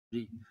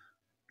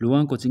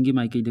Luang coaching ki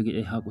maiki dagi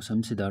eha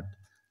kusam Siddharth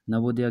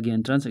Navodaya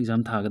Entrance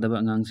Exam thagadaba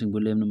angang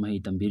singbu lemna mahi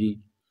tambiri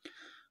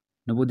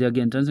Navodaya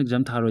Entrance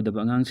Exam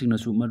tharoidaba angang singna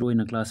su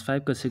maroina class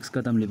 5 ka 6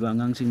 ka tamliba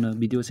angang singna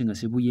video sing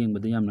asibu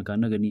yengbada yamna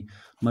kanagani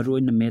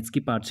maroina maths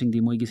ki part sing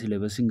di moigi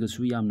syllabus sing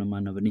su yamna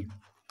manabani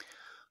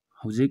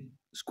Hojik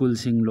school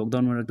sing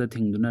lockdown marakta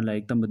thingduna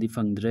like tambadi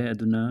phangdre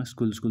aduna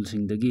school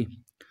sing dagi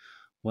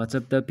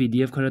WhatsApp ta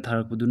PDF khara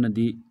tharakpuduna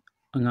di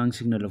angang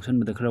singna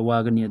loksanbada khara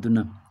wagani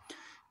aduna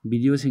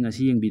video sing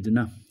asi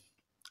yengbiduna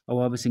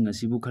awaba sing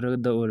asibu khara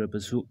da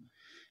orapasu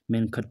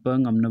men khatpa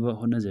ngamnaba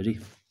honajari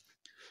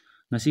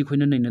ngasi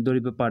khoina naina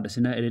doriba part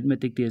asina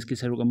arithmetic test ki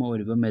saruk ama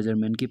oriba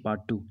measurement ki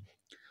part 2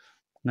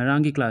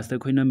 ngarang ki class ta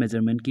khoina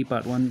measurement ki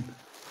part 1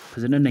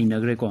 phajana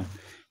nainagre ko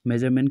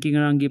measurement ki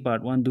ngarang ki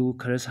part 1 du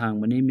khara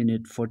sangbani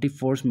minute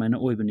 44 maina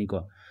oibani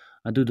ko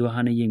adu do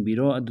hana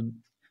yengbiro adu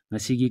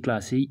ngasi ki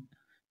class si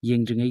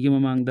yengdringai gi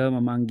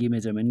mamanggi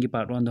measurement ki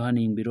part 1 do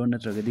hana yengbiro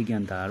natraga di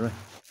gyan taroi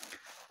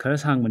khara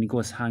sangbani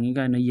ko sangi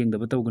gaina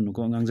yengdaba tawganu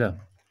ko ngangja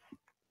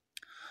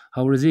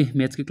hawraji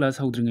maths ki class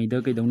hawdringai da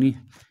kaidawni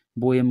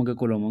boy amaga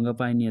kolom amaga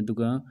paini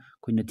aduga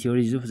koina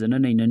theory ju phajana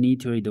nainani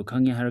theory do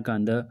khange har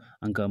kanda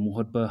angka mu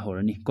hotpa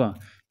hawrani ko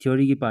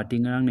theory ki part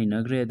ngarang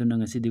nainagre aduna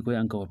ngasi di koi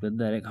angka hotpa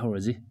direct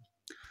hawraji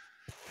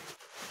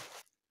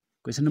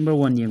question number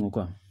 1 yengo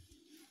ko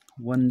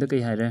 1 da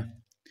kai haire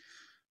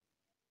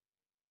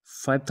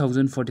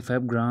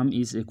 5045 gram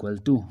is equal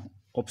to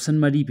option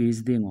mari page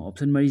dengo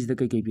option mari sida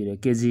kai kai pire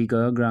kg ka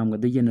gram ga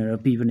da yenara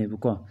pi bane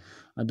ko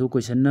adu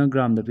question na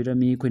gram da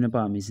pirami khoina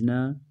pami sina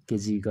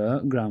kg ka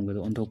gram ga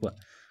da onthokpa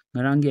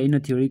ngarang gi aina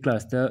theory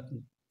class ta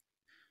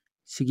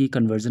sigi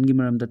conversion gi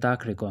maram da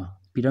takhre ko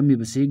pirami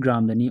basi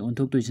gram da ni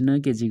onthok toisina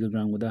kg ka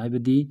gram ga da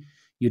haibadi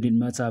unit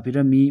ma cha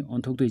pirami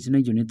onthok toisina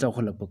unit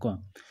chawkhalakpa ko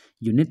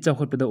unit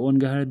chawkhatpa da on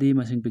ga haradi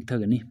masing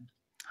pikthagani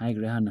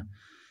haigre hana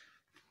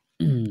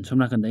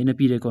somna kan da ina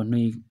pire ko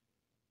nei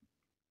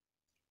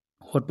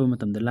hotpa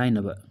matam da line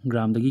ba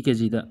gram da gi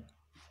kg da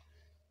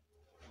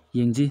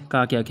yengji ka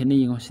kya khene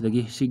yengo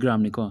sidagi si gram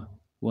ni ko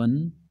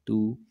 1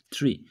 2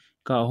 3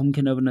 ka ahum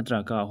khena ba natra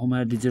ka ahum ha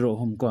di 0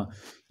 ahum ko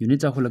unit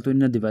chawkhalak to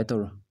ina divide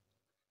tawro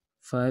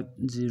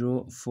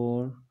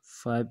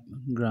 5045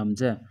 gram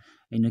je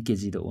ina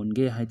kg da on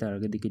ge hai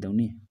taraga di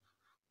kidawni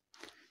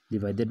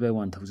divided by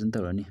 1000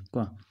 tawrani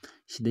ko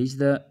sidai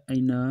sida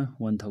aina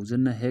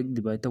 1000 na hek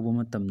divide tawba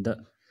matam da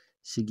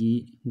sigi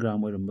gram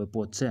oramba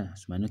pot se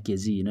sumaina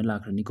kg ina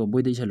lakrani ko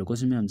boy dai salo ko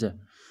simyam je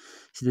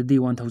sida di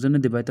 1000 na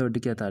divide tawdi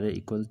kya tare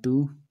equal to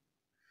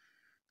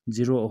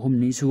 0 ahum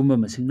ni sugumba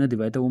masing na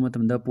divide tawba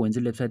matam da point je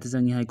left side ta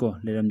jangi hai ko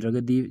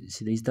leramdraga di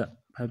sida sida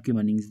 5 ki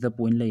maning sida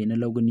point lai na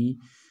logani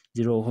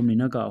 0 ahum ni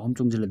na ka ahum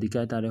chungjala di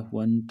kya tare 1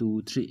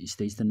 2 3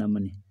 sida sida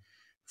namani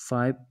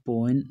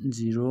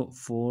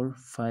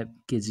 5.045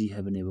 kg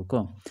habane ko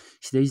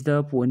sida sida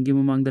point gi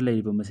mamang da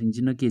laiba masing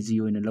jina kg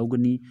oina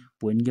logani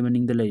point gi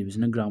maning da laiba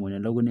jina gram oina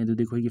logani adu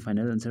di khoi gi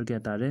final answer kya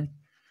tare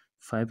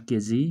 5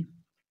 kg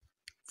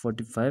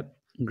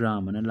 45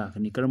 gram ana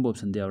lakani karam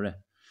option de awre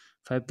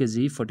 5 kg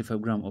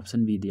 45 gram option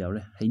B de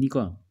awre haini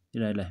ko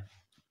irai lai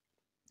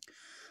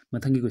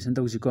mathangi question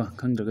tawsi ko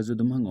khangdraga ju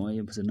dum hango ay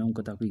phasana um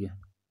ka takpige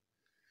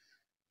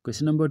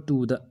question number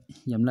 2 da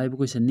yam lai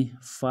question ni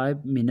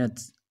 5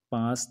 minutes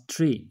past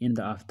 3 in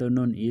the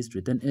afternoon is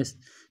written as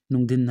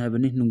nungdin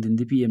haibani nungdin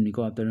di pm ni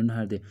ko afternoon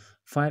harde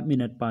 5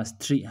 minutes past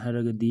 3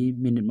 haraga di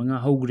minute manga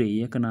hogre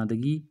ye kana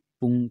dagi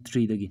pung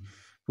 3 dagi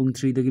pung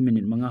 3 dagi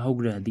minute manga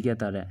hogre hadi kya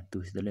tare tu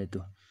sida le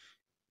tu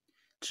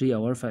 3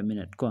 hour 5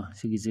 minute ko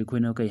sigi je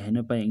khoina kai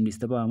haina pa english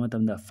ta ba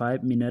matam da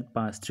 5 minute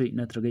past 3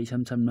 natraga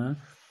isam samna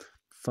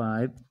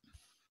 5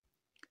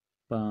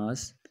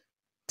 past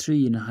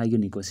 3 na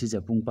haigani ko si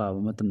japung pa ba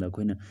matam da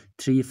khoina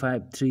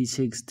 35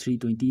 36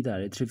 320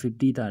 tare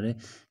 350 tare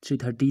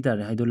 330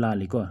 tare haido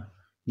lali ko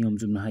niom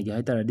jumna haigi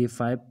hai tare di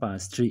 5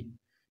 past 3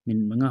 min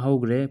manga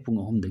hogre pung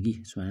ahum dagi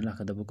suana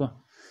lakada ba ko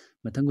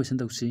mathang question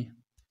tawsi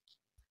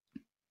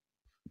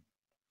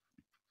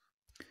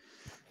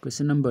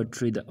question number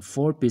 3 the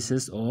 4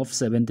 pieces of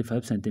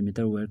 75 cm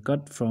were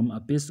cut from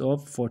a piece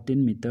of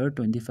 14 meter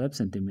 25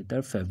 cm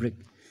fabric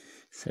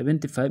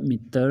 75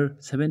 meter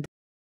 70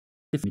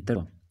 meter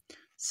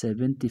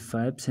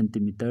 75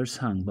 cm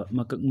sangba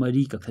makak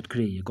mari ka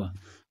khatkhre ye ko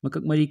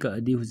makak mari ka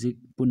adi huzik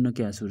punna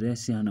kya sure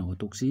siana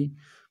hotoksi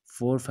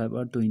 4 5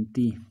 are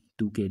 20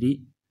 2 carry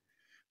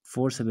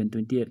 4 7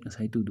 28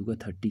 ngasai 2 duga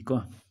 30 ko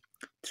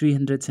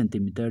 300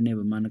 cm ne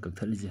ba mana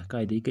kakthali je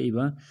kai dei kai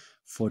ba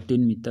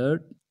 14 meter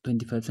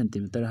 25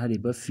 cm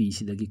hariba fi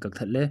sidagi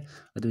kakthale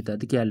adu ta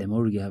di kya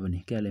lemawrge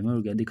habani kya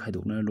lemawrge adi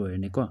khaidokna loire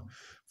ne ko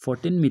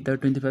 14 meter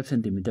 25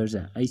 cm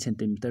ja 8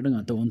 cm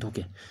danga to on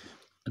thoke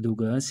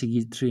aduga sigi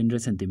 300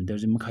 cm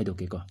je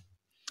makhaidoke ko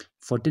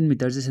 14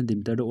 meter je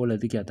centimeter do all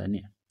adi kya tani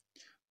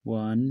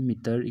 1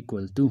 meter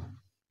equal to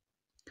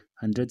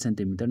 100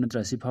 cm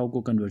natra si phau ko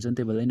conversion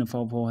table aina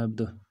phau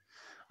habdo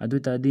adu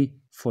ta di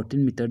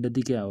 14 meter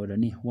dadi kya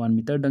orani 1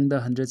 meter dangda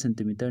 100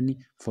 cm ni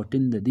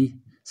 14 dadi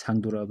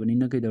sangdora bani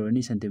na kai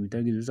dorani centimeter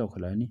gi ju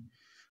chawkhalani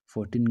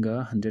 14 ga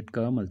 100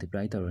 ka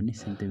multiply tawrani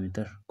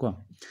centimeter ko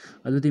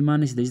adudi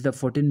mani sidai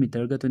 14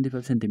 meter ga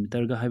 25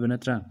 centimeter ga haiba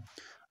natra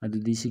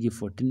adudi sigi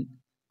 14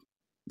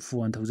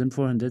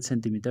 1400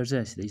 centimeter se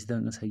sidai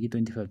ngasai gi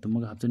 25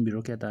 tumaga hapchan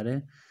biro kya tare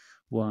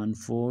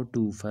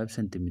 1425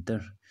 centimeter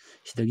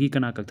sidagi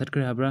kana kakthar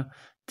kre habra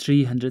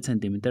 300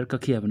 centimeter ka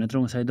khia bana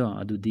trong sai do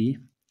adudi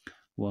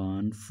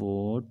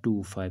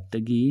 1425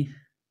 tagi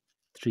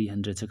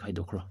 300 se khai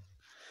dokro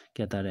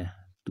kya tare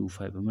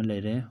 25 ama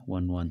lere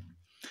 11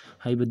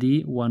 haibadi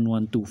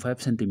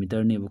 1125 centimeter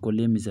ne ko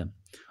lemisa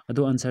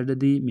ado answer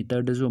dadi meter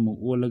da zo mu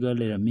olaga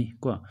lerami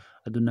ko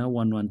aduna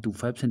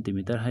 1125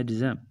 centimeter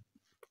haidija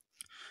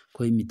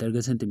koi meter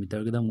ga centimeter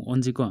ga dam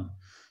onji ko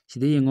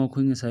sida yengo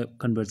khoi ngai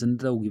conversion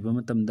da ugiba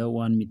matamda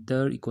 1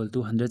 meter equal to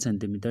 100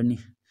 centimeter ni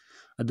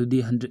adudi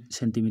 100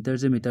 centimeter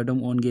je meter dam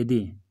on ge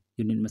di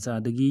unit macha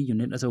dagi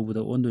unit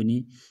achaubuda on doini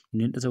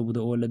unit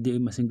achaubuda all adi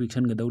masing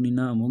friction ga dawni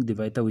na amuk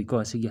divide tawi ko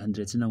asigi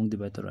 100 sina amuk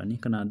divide torani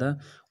kanada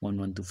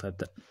 1125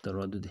 ta toro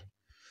adudi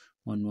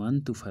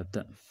 1125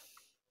 ta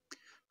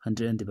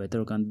 100 and divide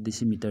toro kan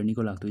disi meter ni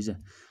ko laktoise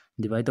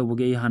divide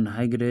tawbuge han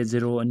haigre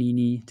 0 ani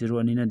ni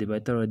 0 ani na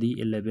divide toradi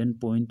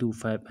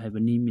 11.25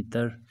 haibani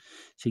meter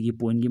sigi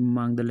point gi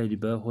mang da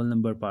leriba whole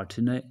number part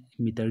sina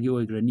meter gi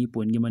oigrani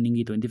point gi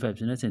maningi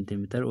 25 sina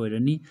centimeter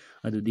oirani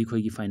adudi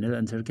khoi gi final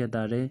answer kya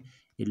tare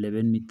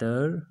 11 meter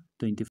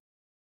 25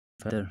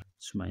 meter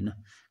sumaina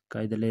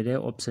kaida lere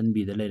option b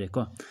da lere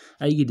ko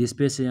ai gi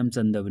space se am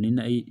chandabani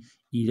na ai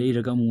ira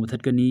ira ga mu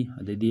thatkani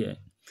adedi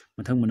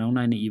mathang manau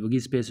nai na ibagi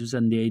space su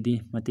chande aidi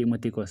matik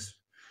matik kos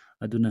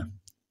aduna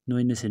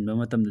noina senba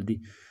matam dadi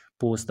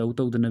post tau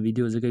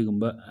video je kai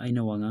gumba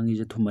aina wangangi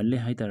je thumalle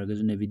hai taraga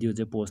june video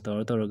je post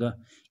taraga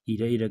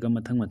ira ira ga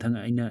mathang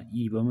aina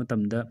iba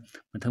matamda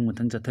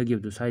mathang chathagi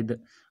du side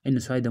aina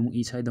side mu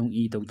i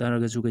tau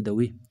taraga ju kai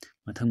dawi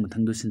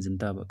mathang du sinjin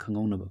taba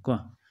khangau ba ko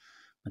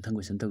mathang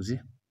question tauji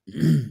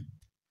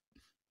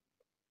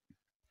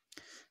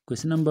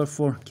question number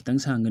 4 kitang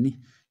sangani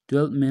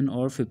 12 men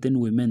or 15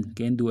 women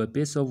can do a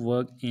piece of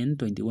work in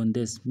 21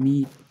 days mi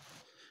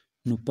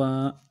nupa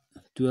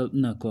 12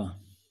 na ko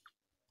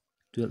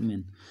 12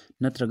 men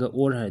natraga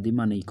or hadi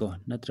manai ko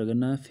natraga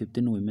na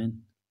 15 women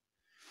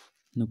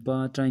nupa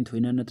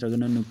 33 na natraga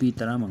na nupi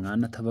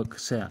 15 na thabak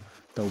sa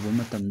tawba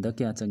matamda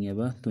kya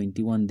changeba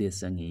 21 days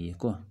changi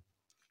ko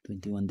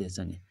 21 days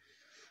changi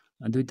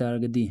adui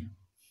taragadi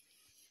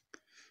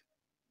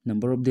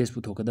number of days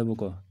puthokadaba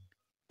ko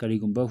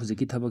karigumba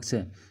hujiki thabak se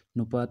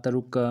nupa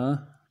taruka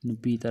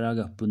nupi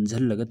taraga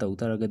punjhallaga taw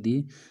taragadi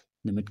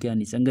numit kya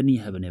ni changani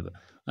habaneba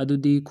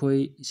adudi khoi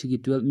sigi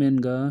 12 men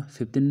ga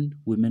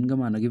 15 women ga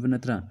managiba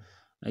natra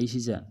ai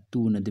sija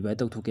 2 na divide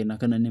taw thoke na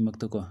kanane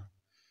makta ko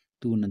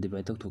 2 na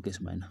divide taw thoke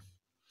smaina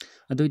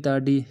adoi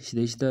tardi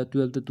sidai sida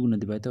 12 to 2 na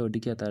divide taw di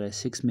kya tare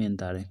 6 men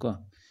tare ko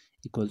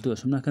equal to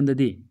asumna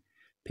khandadi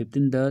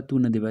 15 da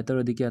 2 na divide taw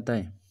di kya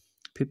tai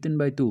 15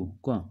 by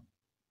 2 ko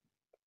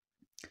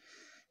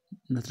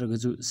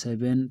natragaju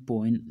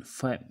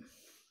 7.5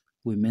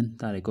 women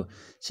tare ko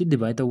si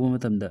divide taw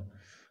matamda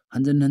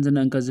hanjan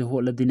angka je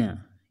holadine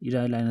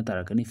irai laina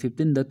tarakani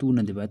 15 da 2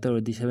 na divide taw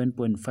di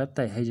 7.5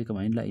 tai haije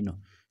kamain laino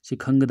si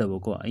khanggadaba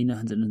ko aina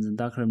hanjan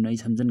takram nai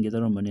samjan ge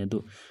tarom bani adu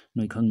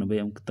noi khangna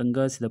bayam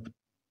tanga sida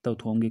taw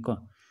thomge ko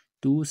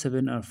 2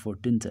 7 are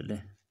 14 chale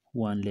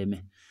 1 leme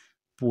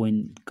point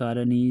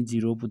karani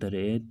 0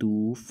 pudare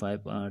 2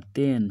 5 are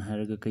 10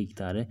 haraga kai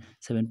tare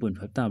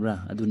 7.5 tabra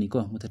aduni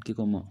ko muthat ki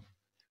ko mo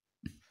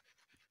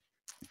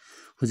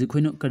huji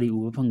khoino kari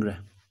uba phangra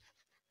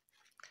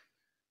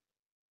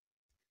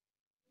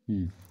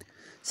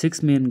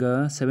 6 men ga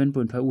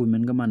 7.5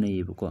 women ga manai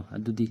ko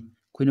adudi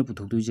khoina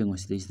puthok tu jengo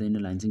sidai na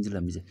line jing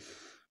jilamije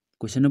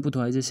question na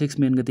puthoi je 6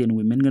 men ga 10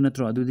 women ga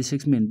natro adudi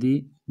 6 men di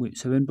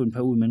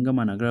 7.5 women ga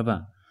managra ba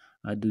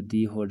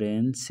adudi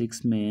horen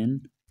 6 men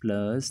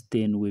plus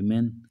 10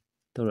 women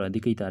tora di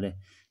kai tare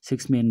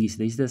 6 men gi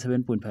sidai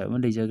 7.5 ma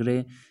leijagre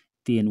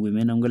 10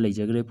 women am ga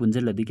leijagre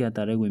punjal di kya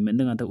tare women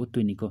da ngata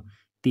uttoini ko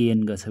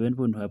 10 ga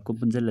 7.5 ko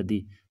punjal di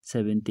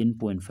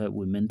 17.5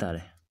 women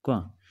tare ko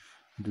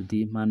dudi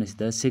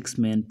manasida 6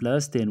 men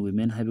plus 10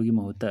 women haibagi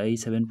mahutta ai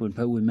 7.5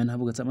 women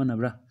habuga chamana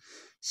bra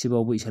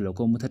sibawu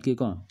isaloko muthat ke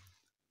ko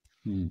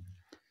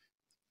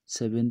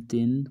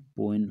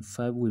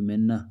 17.5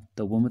 women na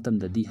tawba matam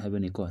dadi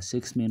haibani ko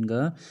 6 men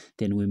ga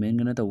 10 women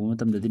ga na tawba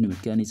matam dadi nimit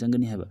kya ni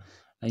changani haiba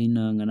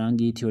aina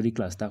nganangi theory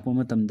class takpa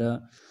matam da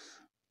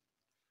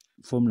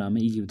formula ma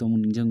igi to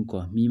mun jang ko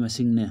mi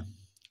masing ne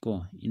ko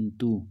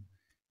into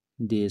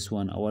days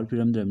 1 hour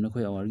piram dram na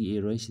khoi hour gi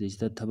eroi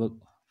sida thabak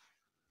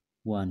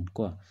 1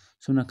 ko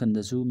suna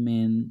kanda su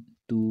men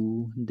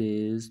 2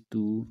 days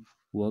 2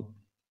 work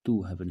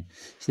 2 habani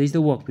sida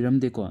work piram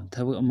de ko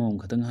thabak among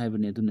khatang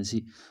habani aduna si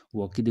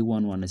work ki de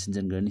 1 1 na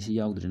sinjan grani si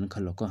yaudre na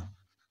khallo ko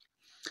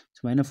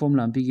sumaina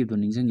formula ampi gi do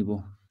ningjang ibo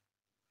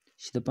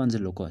sida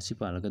panjalo ko si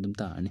palaga dum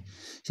ta ani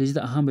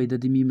sida aham bai da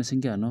di mi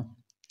masing kya no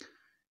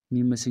mi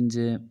masing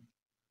je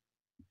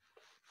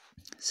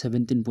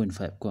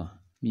 17.5 ko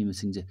mi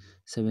masing je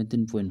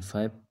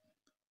 17.5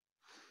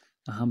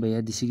 ahamba ya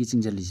disigi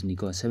chingjalisi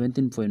ko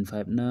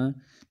 17.5 na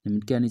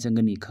nimit kya ni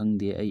changani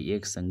khangde ai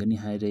x changani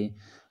haire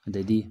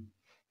adadi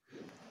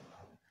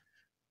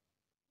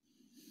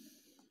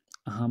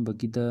ahamba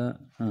kita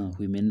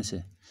women se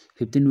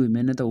 15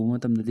 women na tawu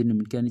matam dadi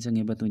nimit kya ni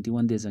change ba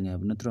 21 days change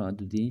ba natro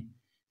adudi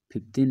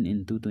 15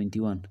 into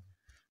 21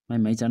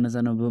 mai chana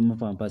chana ba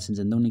mapa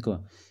sinjan dong ni ko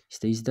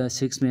stage da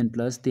 6 men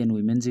plus 10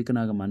 women ji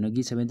kana ga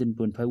managi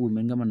 17.5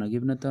 women ga managi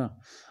na ta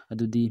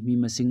adudi mi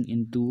masing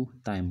into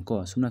time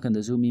ko sumna kan da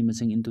su mi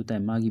masing into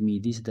time magi mi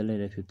di sida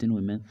lere 15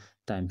 women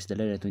times da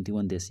lere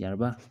 21 days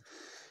yarba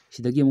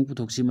sidagi amuk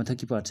puthok si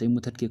mathaki part sai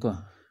muthat ke ko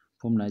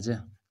formula ja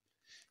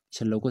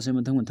chalo ko se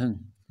mathang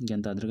gyan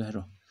ta dra ga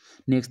hero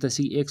next ta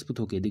si x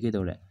puthok ke dige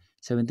dole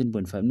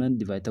 17.5 na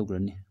divide taw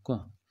grani ko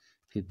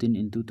 15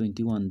 into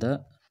 21 da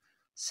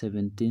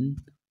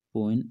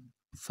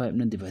 17.5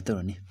 na divide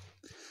tawani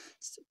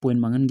point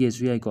mangan ge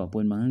su yai ko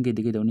point mangan ge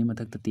dige dawni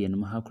mathak ta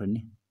 10 ma half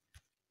krani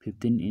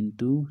 15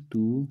 into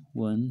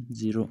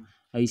 210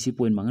 ai si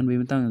point mangan be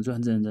matang jo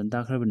hanjan ta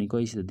khrabani ko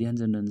isi di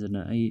hanjan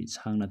ai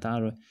sangna ta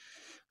ro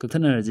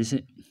kakthana raje se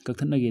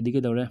kakthana ge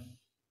dige dawre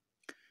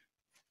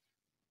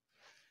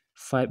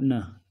 5 na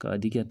ka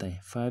adi kya tai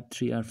 5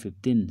 3 are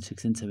 15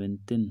 16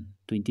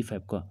 17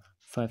 25 ko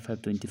 5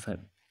 5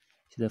 25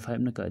 sida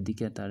 5 na ka adi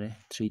kya tare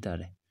 3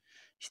 tare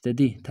sida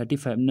di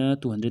 35 na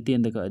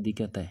 210 da ka adi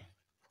kya tai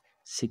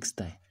 6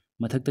 tai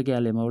mathak ta kya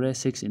le maure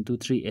 6 into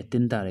 3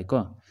 18 tare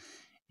ko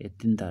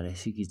 18 tare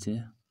sigi che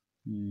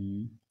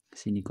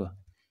sini ko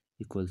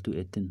equal to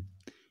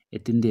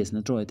 18 days na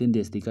tro 18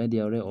 days di kai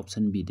dia aure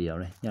option b di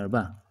aure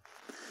yarba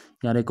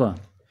yare ko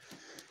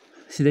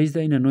sidai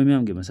ina noi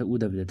myam ge masak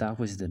uda bi ta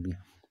ko sidan ge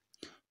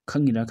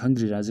khangira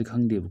khangdri ra je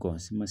khangde ko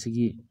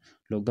masigi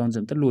lockdown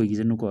jam ta loi gi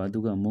janu ko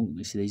aduga muk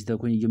sidai da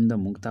ko yumda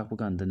muk tak pa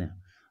kan da ne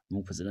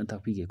muk phajana tak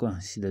pi ge ko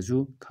sida ju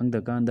khangda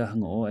kan da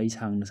hang o ai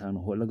sang na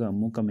holaga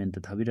muk comment ta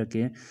thabira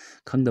ke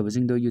khangda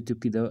bajing do youtube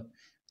ki da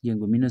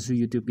yengbu mina su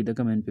youtube ki da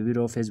comment pe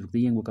biro facebook da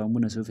yengbu kang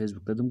buna su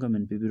facebook da dum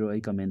comment pe biro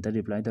ai comment ta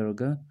reply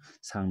taraga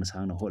sang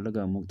na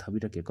holaga muk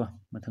thabira ke ko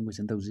mathang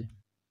question tawji.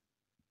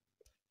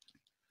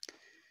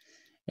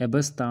 A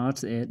bus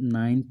starts at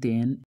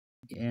 9:10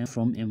 am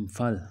from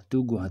Imphal to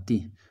Guwahati.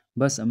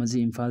 Bus amaji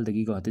Imphal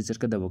dagi Guwahati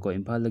charkadaba ko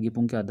Imphal dagi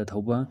pung kya da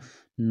thauba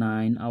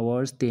 9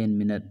 hours 10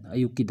 minute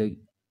ayuki da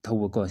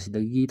thauba ko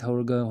sidagi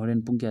thauraga horen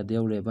pung kya da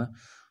yaureba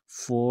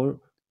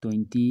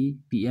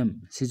 4:20 pm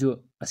sijo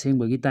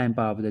asengbagi time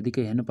pa bada di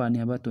kai hena pa ni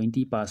haba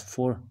 20 past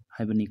 4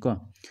 haibani ko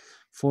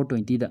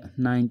 4:20 da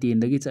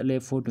 9:10 dagi chatle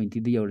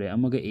 4:20 di yaure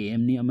amaga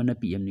am ni amana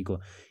pm ni ko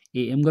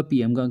am ga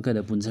pm ga anka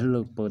da punjal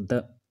da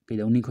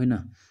kaidawni khoina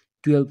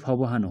 12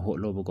 फाव हाना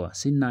होलो बको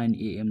सि 9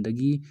 am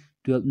दगी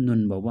 12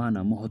 nun बाव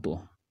हाना म होतो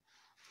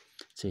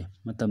से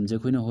मतम जे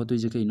खोइना होतोइ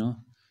जे कइनो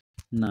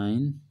 9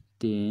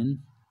 10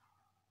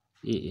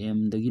 am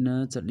दगी ना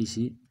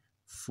चटलिसि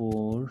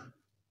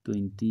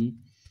 4:20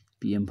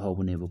 pm फाव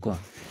बने बको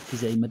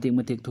तिजै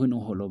मतेक थोइनो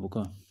होलो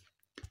बको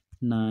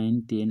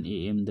 9 10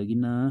 am दगी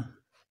ना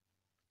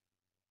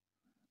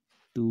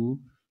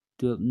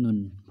 12 nun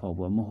फाव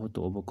म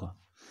होतो बको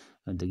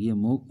अदगी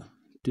अमुक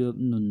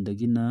 12 nun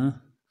दगी ना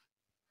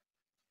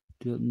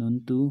 12 nun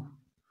to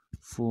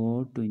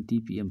 4:20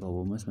 pm pav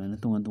mas mana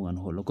tungan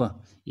holo ko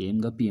am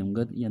ga pm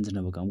ga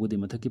yanjana ba kamgu de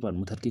mathaki par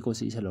muthaki ko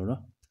si saloro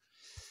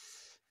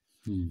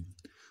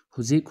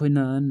huji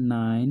khoina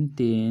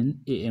 9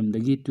 10 am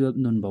dagi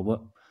 12 nun bawa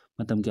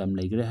matam kyam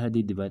leigre ha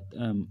di divide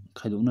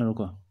khaidokna ro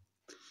ko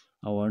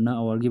hour na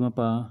hour gi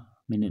mapa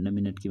minute na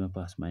minute gi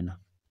mapa smaina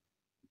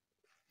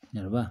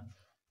yarba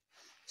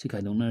si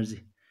khaidokna ji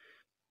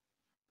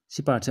si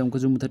part sam ko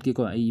ju muthaki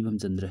ko ai ibam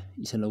chandra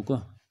isalo ko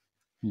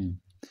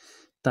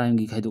time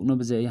gi khaidokna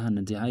baje ai han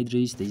je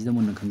haidri stage da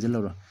mon khangjal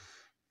lo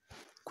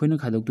khoina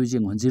khaidok tu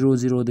jeng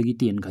 00 dagi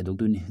 10 khaidok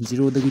tu ni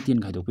 0 dagi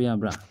 10 khaidok pa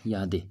yabra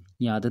yade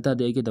yada ta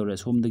de ke dawre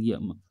som dagi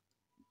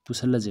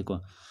pusalla je ko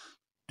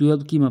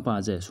 12 ki mapa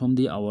je som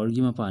di hour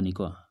gi mapa ni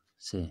ko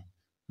se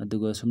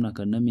aduga somna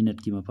karna minute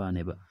ki mapa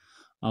ne ba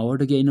hour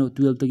dagi ino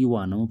 12 dagi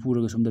 1 ma pura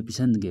ga som da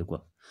pisan ge ko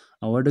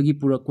hour dagi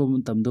pura ko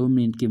tam do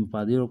minute ki mapa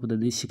de ro da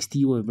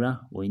 60 oibra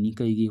oini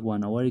kai gi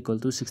 1 hour equal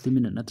to 60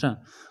 minute natra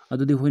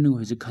adu di hoina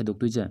hoje khaidok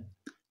tu je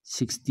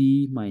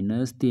 60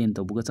 minus 10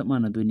 to buga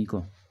chapmana doini ko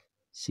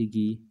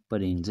sigi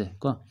pareng je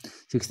ko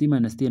 60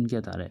 minus 10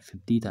 kya tare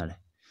 50 tare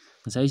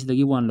ngasai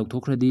sidagi 1 lok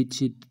thokhradi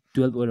chi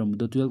 12 oiram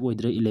do 12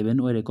 oidre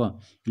 11 oire ko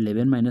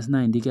 11 minus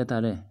 9 di kya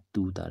tare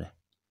 2 tare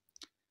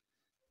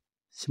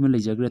sima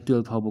leijagre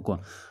 12 phaw ko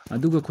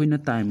aduga khoina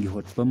time gi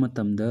hotpa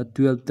matam da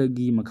 12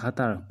 tagi makha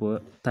tarakpa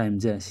time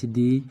je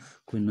sidi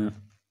khoina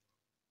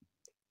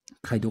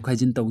khaidok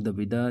khaijin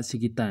tawdabida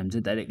sigi time je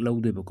direct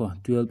lowdeba ko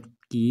 12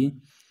 ki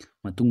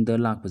matung da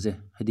lak paje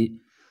hadi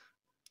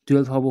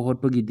 12 फाव hot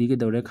पगी दी के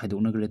दौरे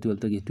खाइदोकना गरे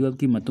 12 तगी 12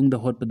 की मतुंग the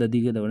hot पदा दी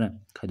के दौरे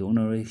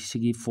खाइदोकना रे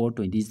सिगी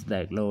 420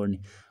 direct लवरनी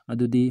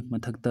अदुदी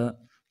मथकता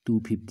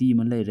 250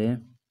 मन लेरे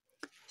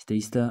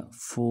स्टेजता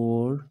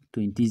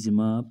 420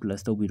 जिमा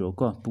प्लस तो बिरो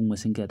को पुंग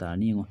मसिंग क्या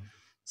तानी ngo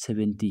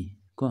 70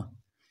 को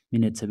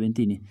मिनट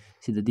 70 नि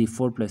सिददी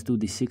 4 + 2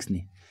 दी 6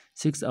 नि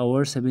 6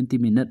 hours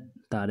 70 minute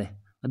ꯇꯥꯔꯦ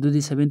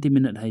ꯑꯗꯨꯗꯤ 70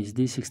 minute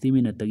ꯍꯥꯏꯁꯤꯗꯤ 60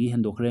 minute ꯇꯒꯤ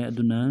ꯍꯦꯟꯗꯣꯛꯈ꯭ರೆ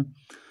ꯑꯗꯨꯅ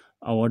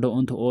hour ꯗ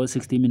ꯑꯣꯟꯊꯣꯛꯑꯣ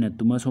 60 minute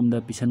ꯇꯨꯃ ꯁꯣꯝꯗ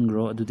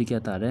ꯄꯤꯁꯟꯈ꯭ꯔꯣ ꯑꯗꯨꯗꯤ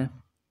ꯀꯌꯥ ꯇꯥꯔꯦ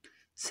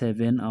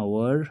 7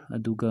 hour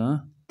ꯑꯗꯨꯒ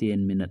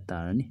 10 minute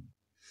ꯇꯥꯔꯅꯤ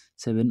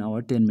 7 hour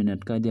 10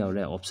 minute ꯀꯥꯏꯗ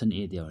ꯌꯥꯎꯔꯦ option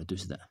A ꯗ ꯌꯥꯎꯔꯦ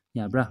ꯑꯗꯨꯁꯤꯗ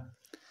ꯌꯥꯕ꯭ꯔꯥ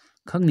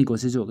ꯈꯪꯅꯤꯀꯣ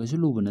ꯁꯤꯁꯨ ꯀꯩꯁꯨ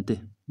ꯂꯨꯕ ꯅꯠꯇꯦ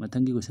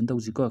ꯃꯊꯪꯒꯤ क्वेश्चन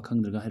ꯇꯧꯁꯤꯀꯣ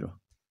ꯈꯪꯗ꯭ꯔꯒ ꯍꯥꯏꯔꯣ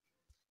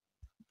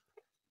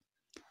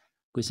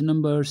क्वेश्चन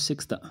नंबर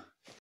 6 दा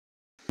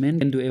man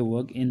can do a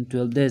work in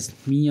 12 days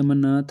mi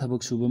amana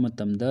thabak suba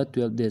matamda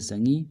 12 days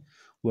changi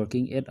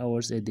working 8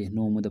 hours a day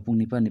nomada pung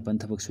nipan nipan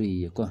thabak sui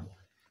ko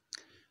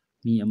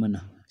mi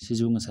amana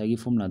sisu ngasai gi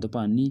formula do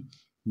pani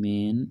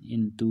man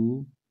into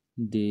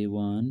day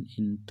 1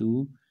 into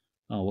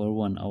hour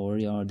 1 hour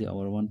ya the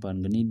hour 1 pan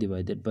gani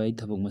divided by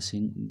thabak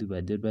masing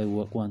divided by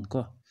work 1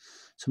 ko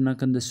sumna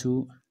kan da su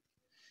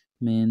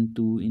man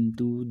 2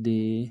 into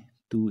day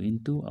 2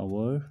 into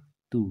hour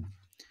 2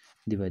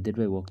 divided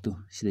by work 2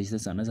 sida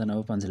chana chana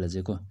ba panjala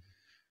ko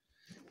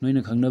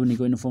noina khangnabani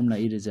ko ina formula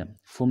ire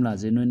formula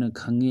je noina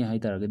khangi hai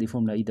taragadi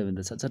formula ida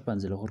benda sat sat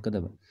panjala hot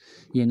kadaba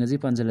yengaji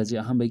panjala je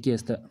aham bai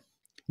case ta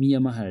mi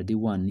ama hardi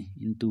 1 ni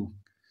into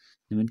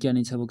nimit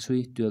kyani sabak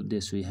sui 12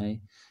 days sui hai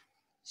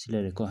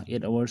silare ko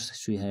 8 hours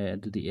sui hai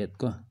adudi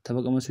 8 ko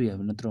thabak ama sui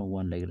hab natro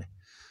 1 legre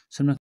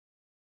sumna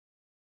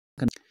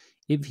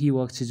if he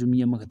works sizu mi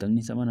ama khatang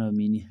ni chamana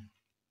mi ni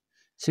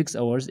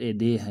 6 hours a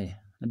day hai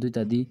adu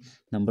tadi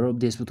number of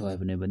days putho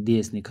habne ba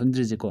days ni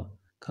khangdri je ko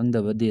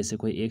khangdaba days se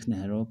koi x ne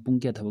haro pung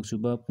kya thabak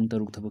suba pung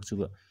taruk thabak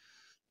suba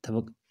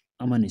thabak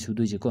amani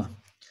sudu je ko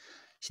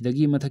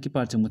sidagi mathaki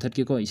part chung mathat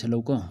ke ko isalo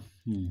ko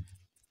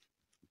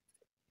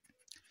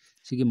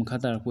sigi makha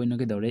tar ko ina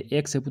ke dawre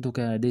x se putho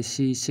ka de c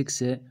 6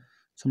 se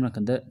sumna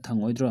kanda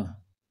thangoidro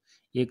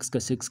x ka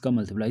 6 ka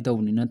multiply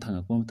tawni na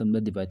thangak pom tamda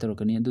divide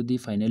tarokani adu di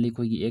finally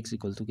koi gi x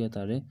equal to kya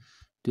tare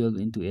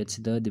 12 into 8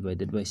 sida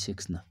divided by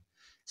 6 na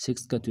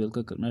 6 का 12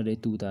 का ककना रे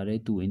 2 तारे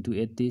 2 into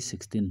 8 ती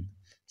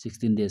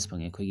 16 days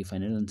पंगे खोई की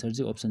final answer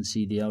जे option C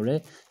दे यावरे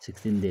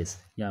 16 days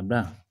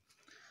याब्रा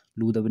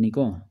लू दबनी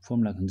को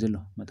फॉर्मूला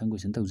खंजलो मथंग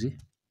क्वेश्चन तौजी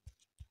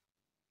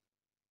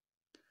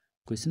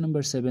क्वेश्चन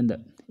नंबर 7 दा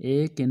a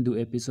can do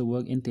a piece of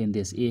work in 10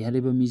 days a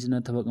Hariba मीजना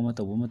थबक अमा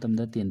तौबो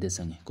मतमदा 10 days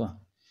संगे को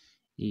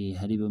a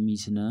हरिबा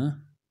मीजना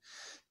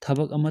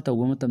थबक अमा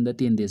तौबो मतमदा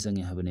 10 days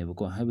संगे हबनेबो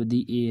को हबदी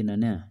a ना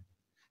ने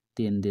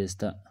 10 days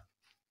ता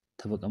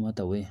थबक अमा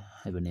तवे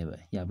हाइबनेबा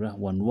याब्रा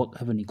वन वर्क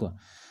हाइबनी को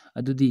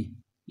अदुदी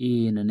ए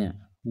नने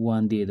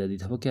 1 day दादी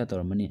थबक क्या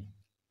तौरमनी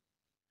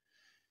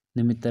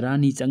निमित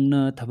 10 चंगना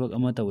थबक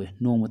अमा तवे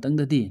नोंग मतंग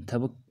ददी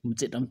थबक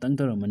मचेट अमतंग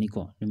तौरमनी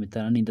को निमित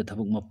 10 दा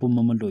थबक मपुम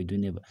अमा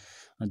लोइदुनेबा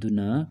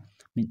अदुना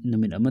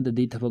निमित अमा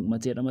ददी थबक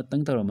मचेट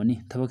अमतंग तौरमनी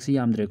थबक सी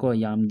यामद्रे को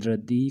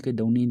यामद्रदी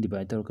कैदौनी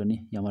डिवाइड तौरकनी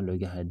यामा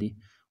लोइगे हादि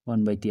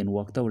 1/10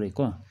 वर्क तौरे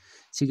को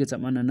सिगे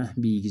चमानना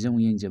b गी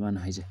जंग येंग जमान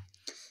हाइजे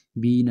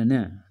b नने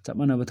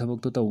चमाना बा थबक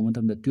तो तौ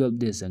मतमदा 12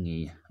 days संगे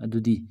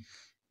अदुदी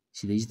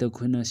सिदैजिदा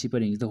खोइना सि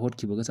परिंगदा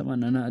होटखिबगा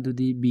चमाना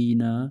अदुदी b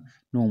ना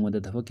नोंगमदा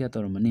थबक क्या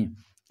तौरमनी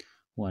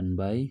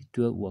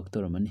 1/12 वर्क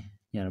तौरमनी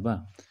यारबा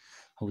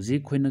हौजी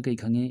खोइना कै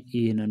खंगे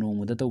a ना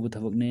नोंगमदा तौबा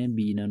थबकने b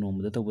ना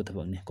नोंगमदा तौबा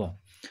थबकने को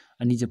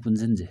अनि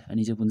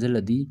जे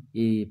पुंजलदी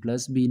a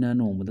plus b ना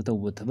नोंगमदा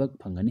तौबा थबक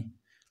फंगनी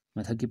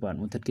मथकी पार्ट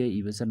मुथतके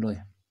इबा चलोय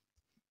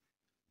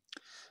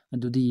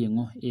अदुदी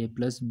येंगो a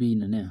plus b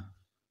नने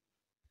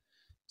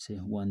से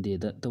 1 day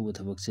दा तौबा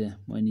थबक से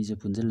मोइनी जे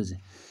पुंजलजे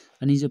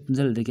अनि जे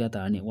पुंजलदे क्या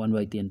तारनी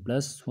 1/10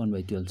 plus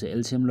 1/12 से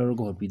LCM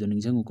लरगो हरपिदो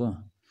निंगजंगु को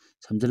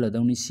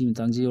समझलदौनी सी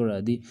मतंगजे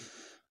योरादी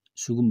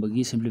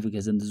सुगुंबगी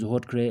सिंप्लिफिकेशन दजु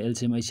होटख्रे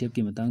LCM ICF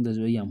की मतंग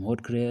दजु याम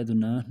होटख्रे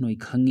अदुना नोइ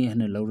खंगे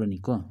हने लौरनी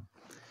को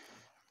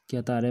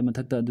क्या तारे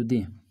मथकता अदुदी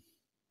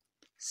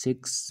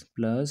 6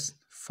 plus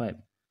 5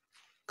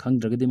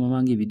 खंगद्रगदि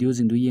ममांगी वीडियो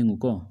जिंदु येंगु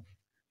को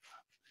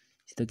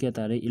सिदा क्या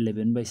तारे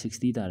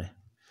 11/60 तारे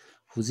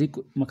हुजिक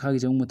मखागी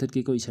जंग मथत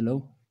के को इसलो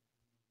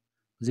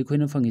हुजिक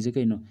खोइना फंगी जे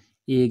कइनो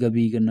a गा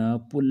b गा ना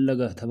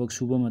पुल्लगा थबक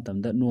सुबा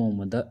मतमदा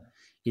नोंगमदा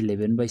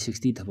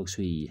 11/60 थबक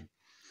सुई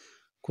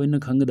खोइना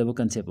खंगदबा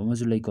कांसेप्ट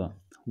अमजु लैको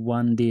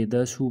 1 day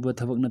दा सुबा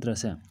थबक नत्रा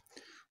से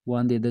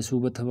 1 day दा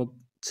सुबा थबक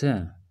से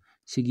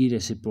सिगी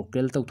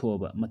रेसिप्रोकल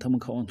तौथोबा मथम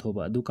खा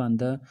ओनथोबा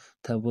दुकानदा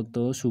थबक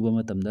तो सुबा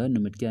मतमदा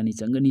नमित क्यानी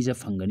चंगनी जा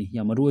फंगनी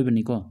या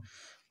मरुइबनी को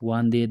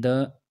 1 day दा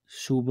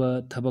सुबा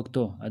थबक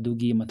तो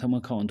अदुगी मथम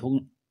खा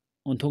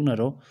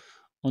ओनथोकनारो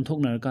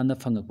ओनथोकनारकांदा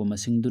फंगकपा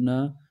मसिंगदुना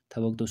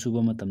थबक तो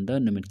सुबा मतमदा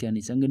नमित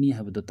क्यानी चंगनी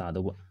हाबदो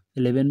तादोबा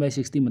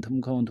 11/60 मथम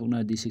खा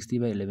ओनथोकनादी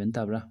 60/11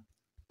 ताब्रा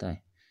ताई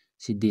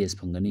सी days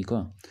फंगनी को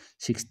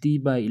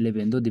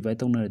 60/11 दो डिवाइड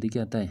तौनारदी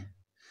क्या ताई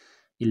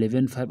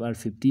 11 5 are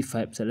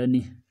 55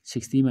 चलनी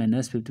 60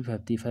 minus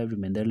 55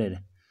 रिमाइंडर लेरे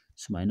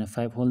सुमाइना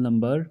 5 whole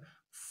number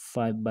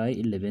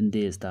 5/11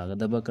 days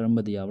तागदबा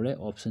करमबदि यावरे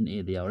option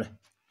A दि यावरे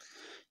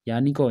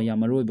यानी को या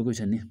मरोइबा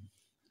क्वेश्चन नि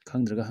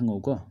खंगद्रगा हंगौ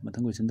को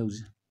मथंग question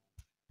दौजी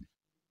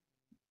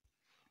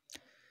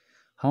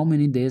How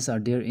many days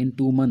are there in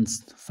 2 months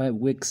 5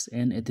 weeks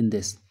and 18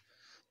 days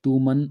 2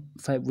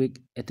 month 5 week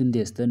 18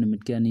 days ता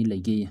निमित क्या नि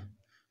लैगे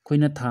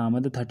खोइना था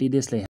अमदा 30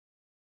 days लै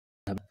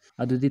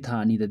अदुदी था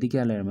अनि ददि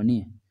क्या लैरमनी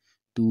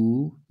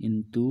 2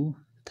 into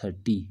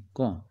 30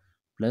 ko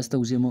plus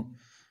tausi amuk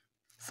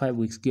 5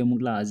 weeks ki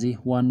amuk laaji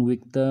 1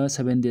 week ta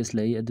 7 days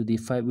lay adudi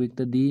 5 week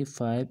ta di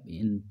 5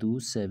 into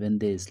 7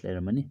 days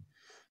lairamani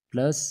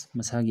plus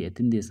masagi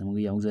 18 days amuk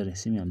yaujare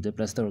sim yamje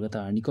plus tawraga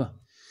tarani ko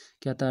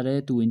kya tare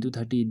 2 into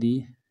 30 di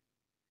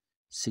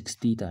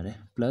 60 tare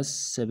plus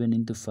 7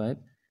 into 5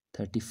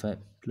 35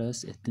 plus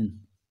 18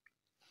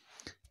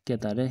 kya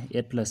tare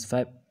 8 plus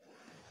 5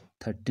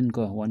 13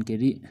 ko 1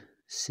 carry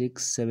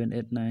 6 7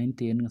 8 9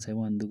 10 ngasai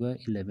 1 duga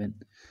 11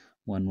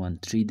 1 1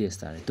 3 days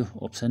tare tu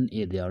option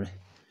A diawre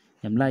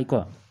yam lai ko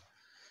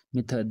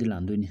mitha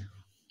dilam duini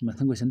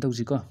mathang question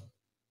tausi ko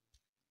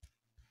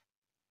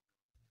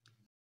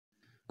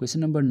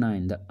question number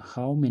 9 the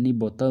how many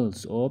bottles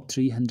of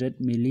 300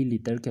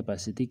 milliliter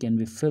capacity can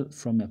be filled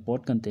from a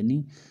pot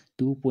containing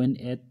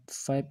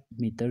 2.85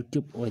 meter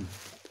cube oil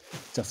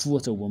chafu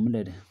achau ma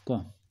lere ko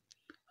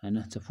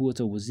ana chafu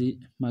achau ji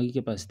magi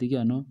capacity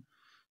kya no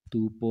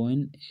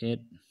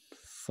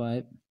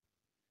 2.85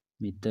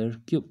 meter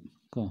cube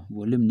ko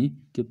volume ni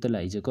cube ta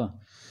lai je ko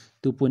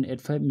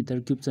 2.85 meter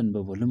cube chan ba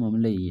volume am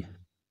lai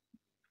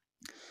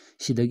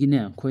sidagi ne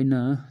khoina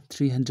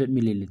 300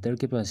 milliliter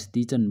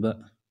capacity chan ba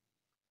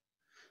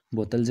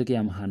bottle je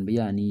kyam han ba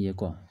yani ye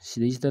ko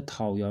sidai ta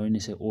thau yawini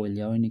se oil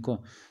yawini ko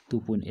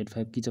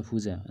 2.85 ki chafu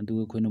ja adu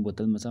khoina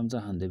bottle macha macha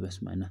han de bas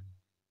maina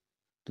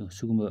to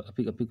sugumba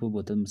apik apik ko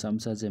bottle macha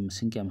macha je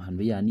masing kyam han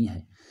ba yani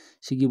hai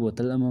sigi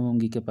bottle amamam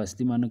gi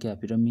capacity mano kya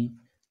pirami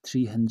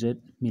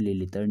 300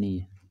 milliliter ni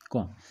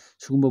ko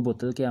sugumba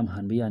bottle kyam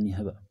han ba yani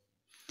haba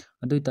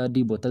adoi ta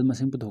di bottle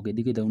masing puthoke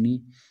di ke dawni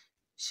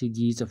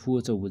sigi chafu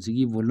achau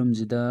jigi volume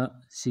jida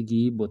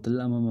sigi bottle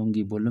amamam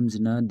gi volume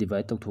jina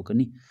divide tok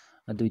thokani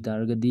adoi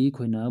targadi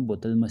khoina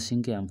bottle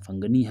masing kyam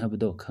phangani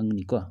habdo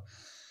khangni ko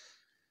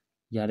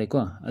yare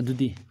ko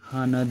adudi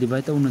hana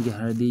divide tawna gi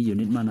haradi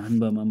unit mana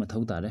hanba ma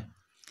mathau tare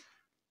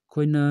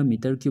khoina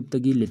meter cube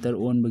tagi liter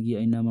on bagi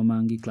aina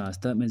mamangi class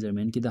ta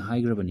measurement ki da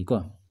haigrabani ko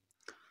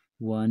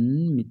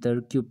 1 meter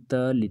cube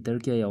ta liter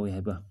kya yawi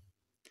haba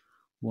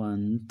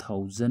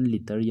 1000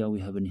 liter yawi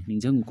habani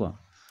ningjang ko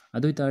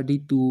adoi tardi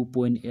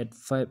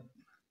 2.85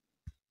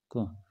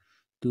 ko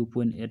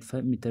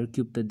 2.85 meter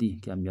cube ta di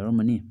kyam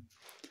yaramani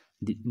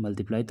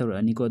multiply tawra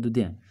ani ko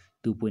adude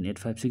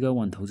 2.85 siga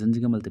 1000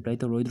 siga multiply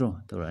tawroidro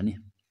tawrani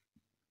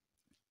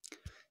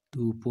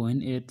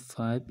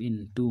 2.85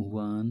 into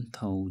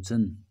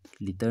 1000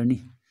 liter ni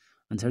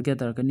answer kya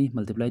tarakani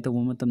multiply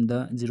tawma matamda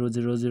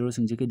 000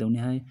 singje kai dawni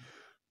hai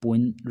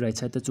point right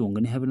side ta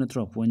chongani hai bana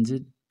tro point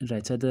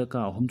right side ka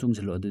ahum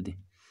chungchalo adudi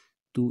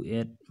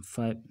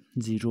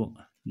 2850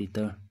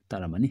 liter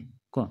taramani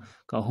ko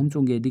ka ahum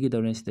chongge digi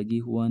dawne sidagi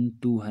 1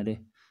 2 hare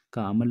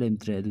ka amalem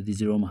tre adudi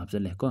 0 ma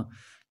hapjale ko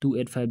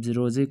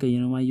 2850 je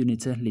kayino ma unit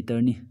cha liter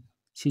ni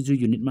siju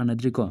unit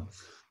manadri ko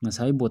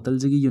ngasai bottle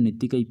jigi unit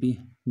ti kai pi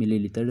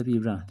milliliter da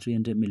pibra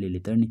 300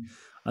 milliliter ni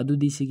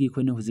adudi sigi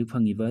khoina hujik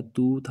phangiba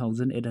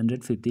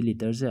 2850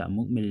 liter ja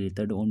amuk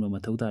milliliter da onba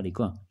mathau tari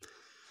ko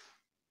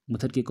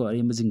muthat ke ko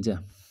ari majingja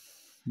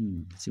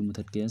si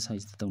muthat ke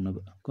size ta tawna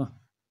ba ko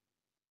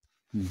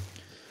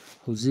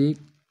hujik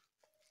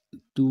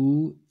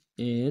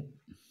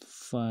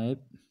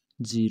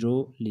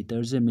 2850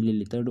 liter ja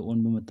milliliter da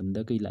onba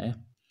matamda kai lae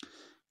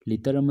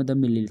liter amada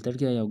milliliter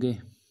kya yauge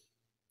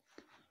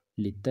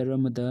liter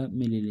amada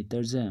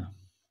milliliter ja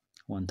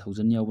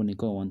 1000 yaubani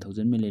ko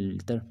 1000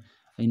 milliliter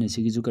aina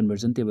sigi ju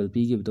conversion table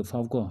pi gi to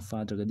faw ko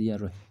fadraga di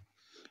yaroi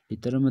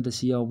liter amada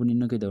si yaubani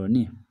na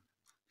kedawani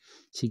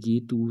sigi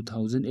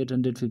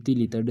 2850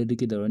 liter da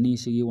kedawani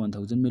sigi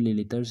 1000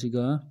 milliliter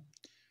siga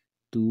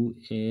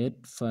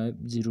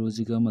 2850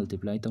 siga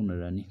multiply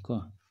tawnarani ko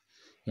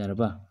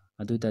yaraba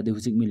adu ta de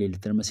hujik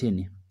milliliter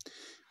maseni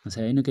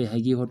masai aina kai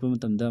hagi hotpa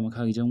matamda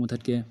makha gi jang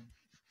muthat ke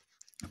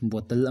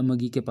bottle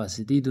amagi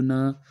capacity duna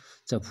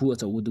chafu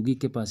achau dugi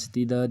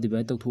capacity da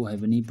divide tok thu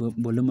haibani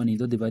volume ani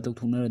do divide tok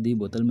thukna di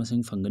bottle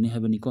masing phangani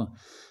haibani ko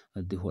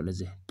adi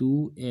holaje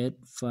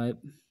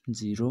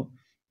 2850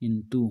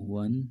 into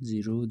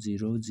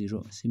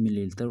 1000 si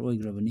milliliter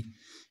oigrabani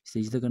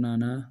stage da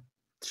kanana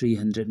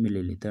 300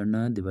 milliliter na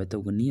divide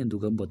tokani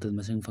aduga bottle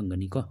masing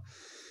phangani ko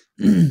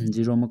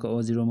 0 ma ka o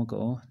 0 ma ka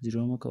o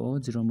 0 ma ka o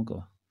 0 ma ka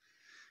o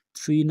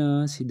 3 na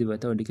si divide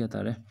tawdi kya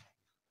tare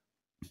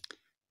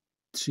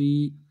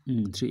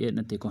 38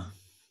 nate ko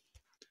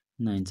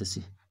 9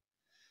 chasi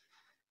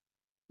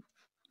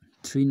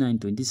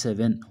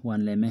 3927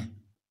 1 leme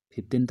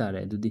 15 tare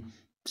adudi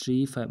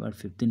 35 or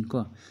 15 ko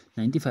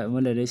 95 ama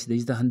lere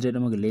sidai 100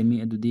 ama lemi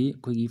adudi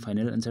kogi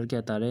final answer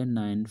kya tare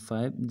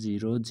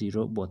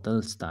 9500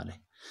 bottles tare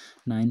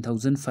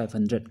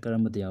 9500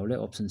 karamba de yaure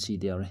option C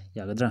de yaure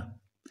yagadra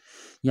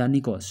yani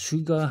ko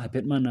suga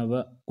hapet manaba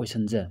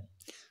question ja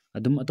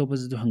adum atopa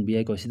ju hangbi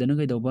ai ko sidana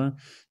kai doba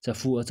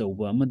chafu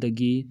achauba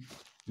amadagi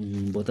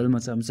bottle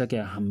macha macha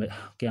kya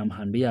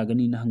hanbe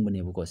yagani na hangbane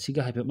ko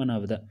siga hapet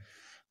manabada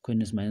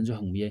koina smayan ju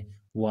hangbi ai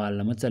wall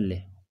ama challe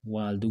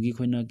wall dugi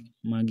koina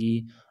magi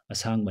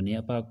asang bane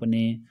apak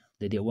bane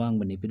dadi awang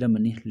bane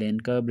pidamani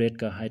length ka breadth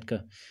ka height ka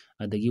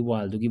adagi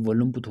wall dugi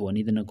volume putho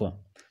ani dana ko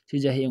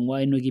ꯁꯤꯁꯦ ꯍꯌꯦꯡ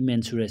ꯋꯥꯏ ꯅꯣꯏꯒꯤ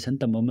ꯃꯦꯟꯁꯨꯔꯦꯁꯟ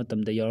ꯇꯝꯕ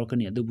ꯃꯇꯝꯗ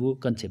ꯌꯥꯎꯔꯛꯀꯅꯤ ꯑꯗꯨꯕꯨ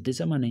ꯀꯟꯁꯦꯞꯇꯤ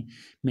ꯆꯞ ꯃꯥꯟꯅꯩ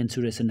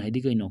ꯃꯦꯟꯁꯨꯔꯦꯁꯟ ꯍꯥꯏꯗꯤ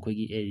ꯀꯩꯅꯣ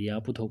ꯑꯩꯈꯣꯏꯒꯤ ꯑꯦꯔꯤꯌꯥ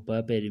ꯄꯨꯊꯣꯛꯄ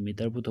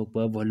ꯄꯦꯔꯤꯃꯤꯇꯔ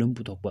ꯄꯨꯊꯣꯛꯄ ꯚꯣꯂꯨꯝ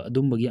ꯄꯨꯊꯣꯛꯄ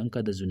ꯑꯗꯨꯝꯕꯒꯤ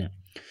ꯑꯪꯀꯗꯁꯨꯅꯦ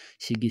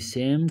ꯁꯤꯒꯤ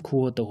ꯁꯦꯝ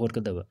ꯈꯨꯍꯣꯠꯇ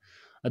ꯍꯣꯠꯀꯗꯕ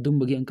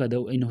ꯑꯗꯨꯝꯕꯒꯤ ꯑꯪꯀꯗ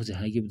ꯑꯩꯅ ꯍꯧꯖꯤꯛ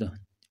ꯍꯥꯏꯈꯤꯕꯗꯣ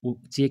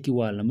ꯆꯦꯛꯀꯤ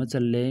ꯋꯥꯜ ꯑꯃ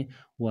ꯆꯜꯂꯦ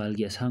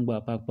ꯋꯥꯜꯒꯤ ꯑꯁꯥꯡꯕ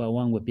ꯑꯄꯥꯛꯄ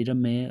ꯑꯋꯥꯡꯕ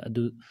ꯄꯤꯔꯝꯃꯦ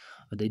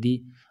ꯑꯗꯩꯗꯤ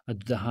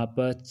ꯑꯗꯨꯗ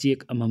ꯍꯥꯞꯄ ꯆꯦꯛ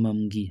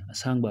ꯑꯃꯃꯝꯒꯤ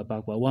ꯑꯁꯥꯡꯕ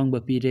ꯑꯄꯥꯛꯄ ꯑꯋꯥꯡꯕ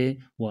ꯄꯤꯔꯦ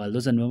ꯋꯥꯜꯗꯣ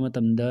ꯆꯟꯕ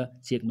ꯃꯇꯝꯗ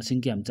ꯆꯦꯛ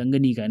ꯃꯁꯤꯡ ꯀꯌꯥꯝ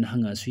ꯆꯪꯒꯅꯤ ꯀꯥꯏꯅ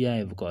ꯍꯪꯉꯛꯑꯁꯨ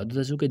ꯌꯥꯏꯑꯕꯀꯣ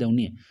ꯑꯗꯨꯗꯁꯨ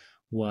ꯀꯩꯗꯧꯅꯤ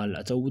ꯋꯥꯜ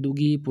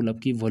ꯑꯆꯧꯕꯗꯨꯒꯤ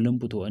ꯄꯨꯂꯞꯀꯤ ꯚꯣꯂꯨꯝ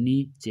ꯄꯨꯊꯣꯛꯑꯅꯤ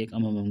ꯆꯦꯛ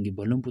ꯑꯃꯃꯝꯒꯤ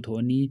ꯚꯣꯂꯨꯝ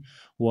ꯄꯨꯊꯣꯛꯑꯅꯤ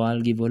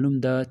ꯋꯥꯜꯒꯤ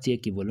ꯚꯣꯂꯨꯝꯗ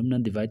ꯆꯦꯛꯀꯤ ꯚꯣꯂꯨꯝꯅ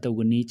ꯗꯤꯚꯥꯏꯠ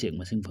ꯇꯧꯒꯅꯤ ꯆꯦꯛ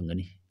ꯃꯁꯤꯡ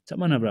ꯐꯪꯒꯅꯤ ꯆꯞ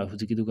ꯃꯥꯟꯅꯕ꯭ꯔꯥ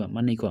ꯍꯧꯖꯤꯛꯀꯤꯗꯨꯒ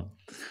ꯃꯥꯟꯅꯩꯀꯣ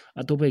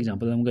ꯑꯇꯣꯞꯄ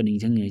ꯑꯦꯛꯖꯥꯝꯄꯜ ꯑꯃꯒ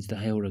ꯅꯤꯡꯁꯤꯡꯉꯤꯉꯩꯁꯤꯗ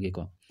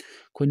ꯍꯥꯏꯍꯧꯔꯒꯦꯀꯣ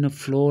ꯑꯩꯈꯣꯏꯅ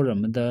ꯐ꯭ꯂꯣꯔ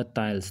ꯑꯃꯗ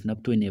ꯇꯥꯏꯜꯁ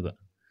ꯅꯞꯇꯣꯏꯅꯦꯕ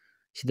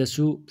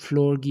ꯁꯤꯗꯁꯨ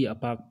ꯐ꯭ꯂꯣꯔꯒꯤ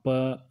ꯑꯄꯥꯛꯄ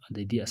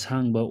ꯑꯗꯩꯗꯤ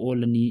ꯑꯁꯥꯡꯕ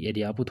ꯑꯣꯜꯂꯅꯤ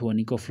ꯑꯦꯔꯤꯌꯥ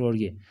ꯄꯨꯊꯣꯛꯑꯅꯤꯀꯣ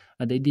ꯐ꯭ꯂꯣꯔꯒꯤ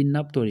ꯑꯗꯩꯗꯤ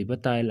ꯅꯞꯇꯣꯔꯤꯕ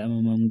ꯇꯥꯏꯜ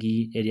ꯑꯃꯃꯝꯒꯤ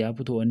ꯑꯦꯔꯤꯌా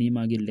ꯄꯨꯊꯣꯛꯑꯅꯤ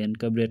ꯃꯥꯒꯤ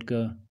ꯂꯦꯟꯊꯀ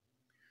ꯕ꯭ꯔꯦꯗꯀ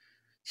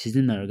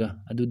ꯁꯤꯖꯤꯟꯅꯔꯒ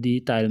ꯑꯗꯨꯗꯤ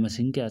ꯇꯥꯏꯜ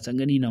ꯃꯁꯤꯡ ꯀꯌꯥ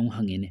ꯆꯪꯒꯅꯤꯅ ꯑꯃꯨꯛ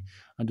ꯍꯪꯉꯤꯅꯦ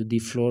ꯑꯗꯨꯗꯤ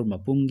ꯐ꯭ꯂꯣꯔ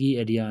ꯃꯄꯨꯝꯒꯤ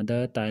ꯑꯦꯔꯤꯌꯥꯗ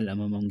ꯇꯥꯏꯜ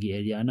ꯑꯃꯃꯝꯒꯤ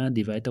ꯑꯦꯔꯤꯌꯥꯅ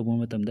ꯗꯤꯚꯥꯏꯠ ꯇꯧꯕ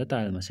ꯃꯇꯝꯗ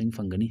ꯇꯥꯏꯜ ꯃꯁꯤꯡ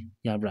ꯐꯪꯒꯅꯤ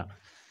ꯌꯥꯕ꯭ꯔꯥ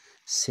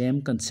ꯁꯦꯝ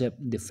ꯀꯟꯁꯦꯞ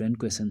ꯗꯤꯐ꯭ꯔꯦꯟ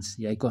ꯀ꯭ꯋꯦꯁꯟꯁ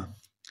ꯌꯥꯏꯀꯣ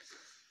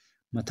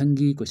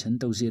ꯃꯊꯪꯒꯤ ꯀ꯭ꯋꯦꯁꯟ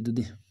ꯇꯧꯁꯤ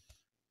ꯑꯗꯨꯗꯤ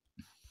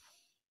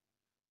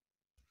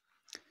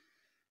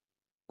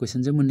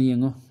ꯀ꯭ꯋꯦꯁꯟꯁꯦ ꯃꯨꯟꯅ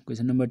ꯌꯦꯡꯉꯣ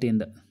question number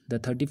 10ꯗ the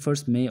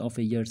 31st May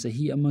of A year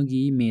ꯆꯍꯤ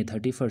ꯑꯃꯒꯤ ꯃꯦ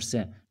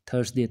 31ꯁꯦ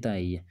ꯊꯔꯁꯗꯦ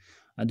ꯇꯥꯏꯌꯦ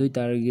ꯑꯗꯨ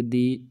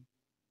ꯑꯣꯏꯇꯥꯔꯒꯗꯤ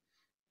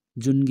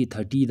ꯖꯨꯟꯒꯤ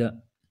 30ꯗ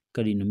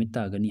ꯀꯔꯤ ꯅꯨꯃꯤꯠ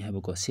ꯇꯥꯒꯅꯤ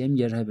ꯍꯥꯏꯕꯀꯣ ꯁꯦꯝ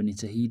ꯏꯌꯔ ꯍꯥꯏꯕꯅꯤ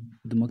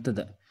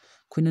ꯆꯍꯤꯗꯨꯃꯛꯇꯗ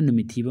ꯑꯩꯈꯣꯏꯅ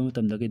ꯅꯨꯃꯤꯠ ꯊꯤꯕ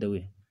ꯃꯇꯝꯗ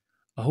ꯀꯩꯗꯧꯏ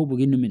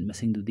ꯑꯍꯧꯕꯒꯤ ꯅꯨꯃꯤꯠ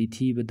ꯃꯁꯤꯡꯗꯨꯗꯤ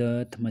ꯊꯤꯕꯗ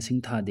ꯃꯁꯤꯡ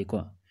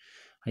ꯊꯥꯗꯦꯀꯣ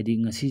ꯍꯥꯏꯗꯤ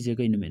ꯉꯁꯤꯁꯦ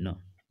ꯀꯩ ꯅꯨꯃꯤꯠꯅꯣ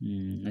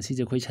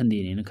ꯉꯁꯤꯁꯦ ꯑꯩꯈꯣꯏ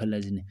ꯁꯟꯗꯦꯅꯦꯅ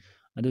ꯈꯜꯂꯁꯤꯅꯦ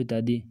ꯑꯗꯨ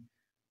ꯑꯣꯏꯇꯥꯔꯗꯤ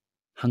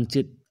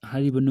ꯍꯪꯆꯤꯠ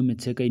ꯍꯥꯏꯔꯤꯕ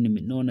ꯅꯨꯃꯤꯠꯁꯦ ꯀꯩ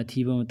ꯅꯨꯃꯤꯠꯅꯣꯅ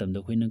ꯊꯤꯕ ꯃꯇꯝꯗ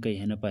ꯑꯩꯈꯣꯏꯅ ꯀꯩ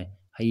ꯍꯥꯏꯅ ꯄꯥꯏ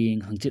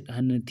ꯍꯌꯦꯡ ꯍꯪꯆꯤꯠ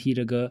ꯍꯥꯏꯅ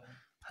ꯊꯤꯔꯒ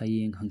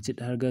ꯍꯌꯦꯡ ꯍꯪꯆꯤꯠ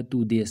ꯍꯥꯏꯔꯒ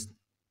 2 days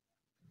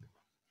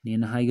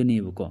ꯅꯦꯅ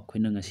ꯍꯥꯏꯒꯅꯦꯕꯀꯣ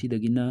ꯑꯩꯈꯣꯏꯅ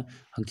ꯉꯁꯤꯗꯒꯤꯅ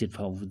ꯍꯪꯆꯤꯠ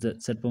ꯐꯥꯎꯕꯗ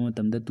ꯆꯠꯄ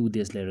ꯃꯇꯝꯗ 2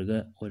 days ꯂꯩꯔꯒ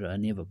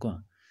ꯑꯣꯏꯔꯛꯑꯅꯦꯕꯀꯣ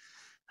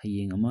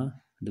ꯍꯌꯦꯡ ꯑꯃ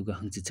ꯑꯗꯨꯒ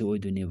ꯍꯪꯆꯤꯠꯁꯦ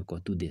ꯑꯣꯏꯗꯣꯏꯅꯦꯕꯀꯣ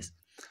 2 days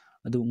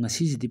ꯑꯗꯨ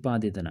ꯉꯁꯤꯁꯤꯗꯤ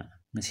ꯄꯥꯗꯦꯗꯅ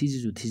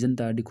ꯉꯁꯤꯁꯤꯁꯨ ꯊꯤꯖꯤꯟ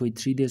ꯇꯥꯔꯗꯤ ꯑꯩꯈꯣꯏ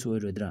 3 days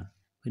ꯑꯣꯏꯔꯣꯏꯗ꯭ꯔꯥ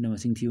ꯑꯩꯈꯣꯏꯅ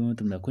ꯃꯁꯤꯡ ꯊꯤꯕ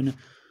ꯃꯇꯝꯗ ꯑꯩꯈꯣꯏꯅ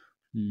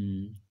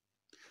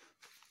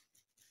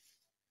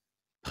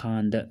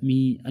ꯐꯥꯟꯗ ꯃꯤ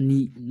ꯑꯅꯤ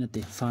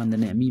ꯅꯠꯇꯦ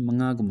ꯐꯥꯟꯗꯅꯦ ꯃꯤ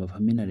 5ꯒꯨꯝꯕ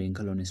ꯐꯝꯃꯤꯟꯅꯔꯦꯅ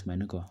ꯈꯜꯂꯣꯅꯦ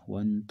ꯁꯨꯃꯥꯏꯅꯀꯣ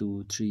 1 2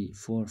 3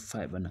 4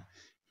 5 ꯑꯅ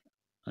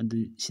ꯑꯗꯨ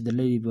ꯁꯤꯗ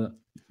ꯂꯩꯔꯤꯕ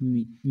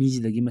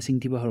ꯃꯤꯁꯤꯗꯒꯤ ꯃꯁꯤꯡ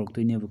ꯊꯤꯕ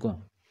ꯍꯧꯔꯛꯇꯣꯏꯅꯦꯕꯀꯣ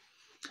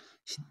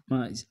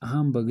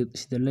ꯑꯍꯥꯟꯕꯒ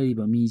ꯁꯤꯗ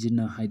ꯂꯩꯔꯤꯕ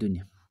ꯃꯤꯁꯤꯅ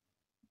ꯍꯥꯏꯗꯣꯏꯅꯦ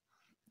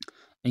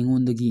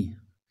ꯑꯩꯉꯣꯟꯗꯒꯤ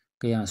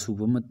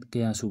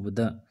ꯀꯌా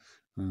ꯁꯨꯕꯗ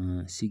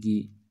ꯁꯤꯒꯤ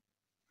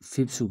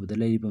 5th ꯁꯨꯕꯗ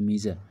ꯂꯩꯔꯤꯕ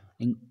ꯃꯤꯁꯦ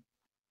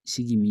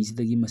ꯁꯤꯒꯤ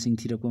ꯃꯤꯁꯤꯗꯒꯤ ꯃꯁꯤꯡ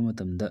ꯊꯤꯔꯛꯄ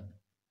ꯃꯇꯝꯗ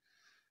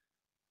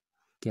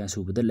ꯀꯌꯥ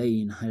ꯁꯨꯕꯗ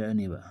ꯂꯩꯅ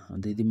ꯍꯥꯏꯔꯛꯑꯅꯦꯕ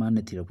ꯑꯗꯩꯗꯤ ꯃꯥꯅ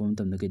ꯊꯤꯔꯛꯄ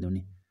ꯃꯇꯝꯗ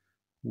ꯀꯩꯗꯧꯅꯤ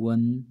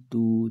 1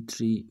 2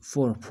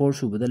 3 4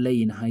 ꯁꯨꯕꯗ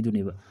ꯂꯩꯅ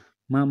ꯍꯥꯏꯗꯣꯏꯅꯦꯕ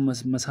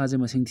ꯃꯁꯥꯁꯦ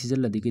ꯃꯁꯤꯡ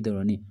ꯊꯤꯖꯤꯜꯂꯗꯤ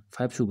ꯀꯩꯗꯧꯔꯅꯤ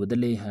 5 ꯁꯨꯕꯗ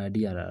ꯂꯩ ꯍꯥꯏꯔꯗꯤ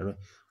ꯌꯥꯔꯛꯑꯔꯣꯏ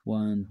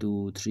 1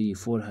 2 3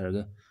 4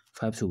 ꯍꯥꯏꯔꯒ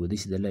 5 ꯁꯨꯕꯗꯤ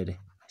ꯁꯤꯗ ꯂꯩꯔꯦ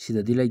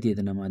ꯁꯤꯗꯗꯤ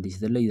ꯂꯩꯇꯦꯗꯅ ꯃꯥꯗꯤ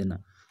ꯁꯤꯗ ꯂꯩꯗꯅ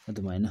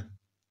ꯑꯗꯨꯃꯥꯏꯅ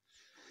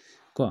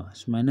ꯀꯣ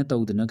ꯁꯨꯃꯥꯏꯅ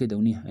ꯇꯧꯗꯅ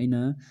ꯀꯩꯗꯧꯅꯤ ꯑꯩꯅ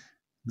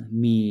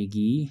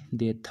ꯃꯦꯒꯤ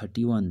ꯗꯦꯠ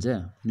 31ꯁꯦ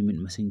ꯅꯨꯃꯤꯠ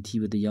ꯃꯁꯤꯡ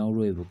ꯊꯤꯕꯗ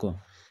ꯌꯥꯎꯔꯣꯏꯕꯀꯣ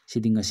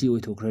ꯁꯤꯗꯤ ꯉꯁꯤ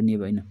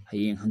ꯑꯣꯏꯊꯣꯛꯈ꯭ꯔꯅꯦꯕ ꯑꯩꯅ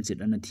ꯍꯌꯦꯡ ꯍꯪꯆꯤꯠ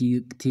ꯑꯅ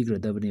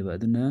ꯊꯤꯈ꯭ꯔꯗꯕꯅꯦꯕ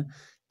ꯑꯗꯨꯅ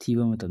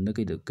ꯊꯤꯕ ꯃꯇꯝꯗ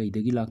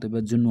ꯀꯩꯗꯒꯤ ꯂꯥꯛꯇꯣꯏꯕ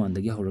ꯖꯨꯟ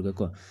 1ꯗꯒꯤ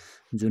ꯍꯧꯔꯒꯀꯣ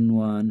ꯖꯨꯟ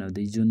 1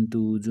 ꯑꯗꯩ ꯖꯨꯟ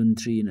 2 ꯖꯨꯟ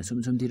 3ꯅ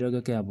ꯁꯨꯝ ꯊꯤꯔꯒ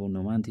ꯀꯌꯥ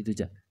ꯐꯥꯎꯅꯣ ꯃꯥꯅ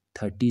ꯊꯤꯗꯣꯏꯁꯦ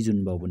 30 ꯖꯨꯟ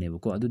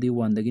ꯐꯥꯎꯕꯅꯦꯕꯀꯣ ꯑꯗꯨꯗꯤ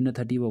 1ꯗꯒꯤꯅ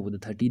 30 ꯐꯥꯎꯕꯗ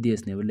 30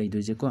 daysꯅꯦꯕ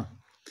ꯂꯩꯗꯣꯏꯁꯦꯀꯣ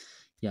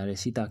ꯌꯥꯔꯦ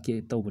ꯁꯤ ꯇꯥꯛꯀꯦ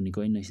ꯇꯧꯕꯅꯤꯀꯣ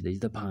ꯑꯩꯅ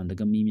ꯁꯤꯗꯩꯁꯤꯗ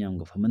ꯐꯥꯟꯗꯒ ꯃꯤ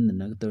ꯃꯌꯥꯝꯒ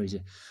ꯐꯝꯍꯟꯗꯅ ꯇꯧꯔꯤꯁꯦ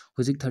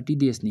ꯍꯧꯖꯤꯛ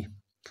 30 daysꯅꯤ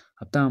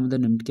ꯍꯞꯇꯥ ꯑꯃꯗ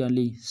ꯅꯨꯃꯤꯠ ꯀꯌꯥ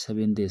ꯂꯩ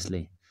 7 days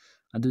ꯂꯩ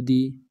ꯑꯗꯨꯗꯤ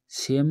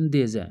ꯁꯦꯝ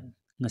ꯗꯦꯁꯦ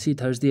ꯉꯁꯤ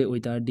ꯊꯔꯁꯗꯦ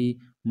ꯑꯣꯏꯇꯥꯔꯗꯤ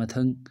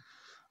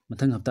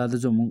ꯃꯊꯪ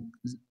ꯍꯞꯇꯥꯗꯁꯨ ꯑꯃꯨꯛ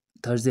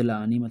ꯊꯔꯁꯗे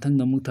ꯂꯥꯛꯑꯅꯤ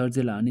ꯃꯊꯪꯗ ꯑꯃꯨꯛ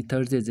ꯊꯔꯁꯗे ꯂꯥꯛꯑꯅꯤ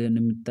ꯊꯔꯁꯗꯦꯁꯦ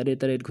ꯅꯨꯃꯤꯠ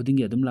ꯇꯔꯦꯠ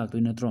ꯈꯨꯗꯤꯡꯒꯤ ꯑꯗꯨꯝ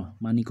ꯂꯥꯛꯇꯣꯏ ꯅꯠꯇ꯭ꯔꯣ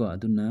ꯃꯥꯅꯤꯀꯣ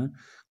ꯑꯗꯨꯅ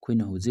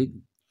ꯑꯩꯈꯣꯏꯅ ꯍꯧꯖꯤꯛ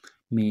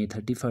ꯃꯦ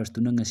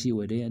 31ꯁꯇꯨꯅ ꯉꯁꯤ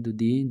ꯑꯣꯏꯔꯦ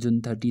ꯑꯗꯨꯗꯤ ꯖꯨꯟ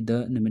 30ꯗ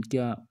ꯅꯨꯃꯤꯠ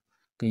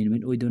ꯀꯩ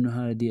ꯅꯨꯃꯤꯠ ꯑꯣꯏꯗꯣꯏꯅꯣ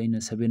ꯍꯥꯏꯔꯗꯤ ꯑꯩꯅ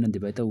 7ꯅ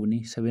ꯗꯤꯚꯥꯏꯠ ꯇꯧꯒꯅꯤ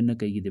 7ꯅ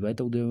ꯀꯩꯒꯤ ꯗꯤꯚꯥꯏꯠ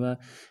ꯇꯧꯗꯣꯏꯕ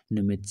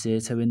ꯅꯨꯃꯤꯠꯁꯦ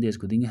 7 days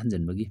ꯈꯨꯗꯤꯡꯒꯤ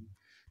ꯍꯟꯖꯟꯕꯒꯤ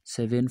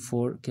 7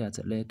 4 ꯀꯌꯥ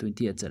ꯆꯠꯂꯦ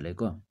 28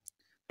 ꯆꯠꯂꯦꯀꯣ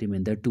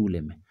ꯔꯤꯃꯦꯟꯗꯔ 2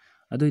 ꯂꯦꯝꯃꯦ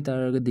ꯑꯗꯨ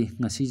ꯑꯣꯏꯇꯥꯔꯒꯗꯤ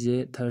ꯉꯁꯤꯁꯦ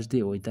ꯊꯔꯁꯗे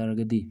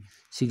ꯑꯣꯏꯇꯥꯔꯒꯗꯤ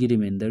ꯁꯤꯒꯤ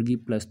ꯔꯤꯃꯦꯟꯗꯔꯒꯤ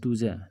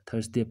 +2ꯁꯦ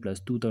ꯊꯔꯁꯗे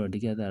 +2 ꯇꯧꯔꯗꯤ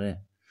ꯀꯌꯥ ꯇꯥꯔꯦ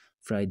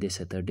ꯐ꯭ꯔꯥꯏꯗꯦ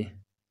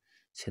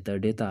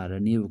ꯁꯦꯇꯔꯗꯦ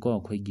ꯇꯥꯔꯅꯦꯕꯀꯣ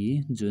ꯑꯩꯈꯣꯏꯒꯤ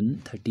ꯖꯨꯟ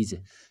 30ꯁꯦ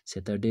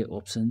ꯁꯦꯇꯔꯗꯦ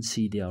ꯑꯣꯞꯁꯟ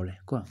ꯁꯤꯗ ꯌꯥꯎꯔꯦ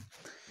ꯀꯣ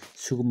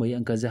ꯁꯤꯒꯨꯝꯕꯒꯤ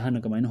ꯑꯪꯀꯁꯦ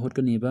ꯍꯥꯟꯅ ꯀꯃꯥꯏꯅ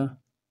ꯍꯣꯠꯀꯅꯤꯕ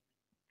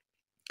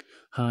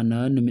ꯍꯥꯟꯅ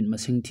ꯅꯨꯃꯤꯠ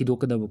ꯃꯁꯤꯡ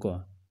ꯊꯤꯗꯣꯛꯀꯗꯕꯀꯣ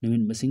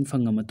ꯅꯨꯃꯤꯠ ꯃꯁꯤꯡ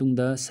ꯐꯪꯉ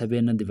ꯃꯇꯨꯡꯗ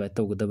 7ꯅ ꯗꯤꯚꯥꯏꯠ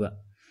ꯇꯧꯒꯗꯕ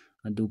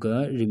ꯑꯗꯨꯒ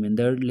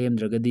ꯔꯤꯃꯦꯟꯗꯔ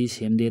ꯂꯦꯝꯗ꯭ꯔꯒꯗꯤ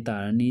ꯁꯦꯝ ꯗꯦ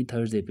ꯇꯥꯔꯅꯤ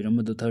ꯊꯔꯁꯗे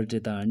ꯄꯤꯔꯝꯕꯗꯣ ꯊꯔꯁꯗे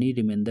ꯇꯥꯔꯅꯤ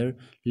ꯔꯤꯃꯦꯟꯗꯔ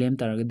ꯂꯦꯝ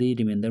ꯇꯥꯔꯒꯗꯤ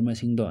ꯔꯤꯃꯦꯟꯗꯔ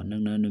ꯃꯁꯤꯡꯗꯣ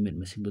ꯅꯪꯅ ꯅꯨꯃꯤꯠ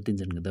ꯃꯁꯤꯡꯗꯣ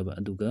ꯇꯤꯟꯁꯤꯟꯒꯗꯕ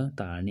ꯑꯗꯨꯒ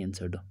ꯇꯥꯔꯅꯤ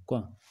ꯑꯟꯁꯔꯗꯣ ꯀꯣ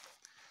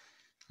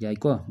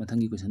ꯌꯥꯏꯀꯣ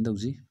ꯃꯊꯪꯒꯤ ꯀꯣꯏꯁꯟ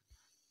ꯇꯧꯁꯤ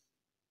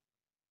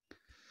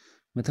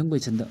ꯃꯊꯪ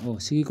ꯀꯣꯏꯁꯟꯗ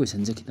ꯁꯤꯒꯤ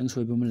ꯀꯣꯏꯁꯟꯁꯦ ꯈꯤꯇꯪ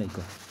ꯁꯣꯏꯕ ꯑꯃ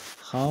ꯂꯩꯀꯣ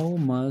ꯍꯥꯎ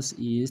ꯃꯁ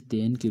ꯏꯁ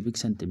 10 cubic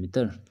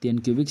centimeter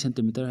 10 cubic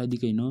centimeter ꯍꯥꯏꯗꯤ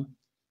ꯀꯩꯅꯣ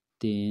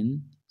 10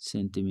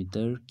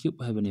 centimeter cube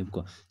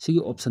ꯍꯥꯏꯕꯅꯦꯕꯀꯣ ꯁꯤꯒꯤ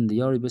ꯑꯣꯞꯁꯟꯗ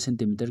ꯌꯥꯎꯔꯤꯕ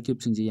ꯁꯦꯟꯇꯤꯃꯤꯇꯔ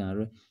ꯀ꯭ꯌꯨꯕꯁꯤꯡꯁꯦ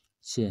ꯌꯥꯔꯔꯣꯏ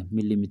ꯁꯦ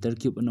ꯃꯤꯂꯤꯃꯤꯇꯔ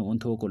ꯀ꯭ꯌꯨꯕ ꯑꯅ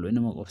ꯑꯣꯟꯊꯣꯛꯑꯀꯣ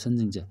ꯂꯣꯏꯅꯃꯛ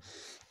ꯑꯣꯞꯁꯟꯁꯤꯡꯁꯦ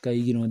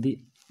ꯀꯩꯒꯤꯅꯣꯗꯤ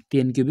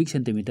 10 cubic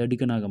centimeterꯗꯤ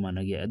ꯀꯅꯥꯒ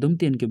ꯃꯥꯟꯅꯒꯦ ꯑꯗꯨꯝ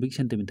 10 cubic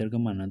centimeterꯒ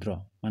ꯃꯥꯟꯅꯗ꯭ꯔꯣ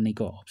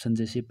ꯃꯥꯟꯅꯩꯀꯣ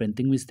ꯑꯣꯞꯁꯟꯁꯦ ꯁꯤ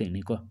printing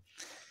ꯃꯤꯁꯇꯦꯛꯅꯤꯀꯣ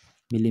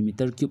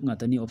millimeter cube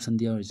ngata ni option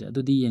dia rise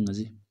adudi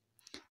yengaji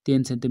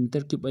 10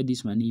 centimeter cube id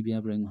smani ibya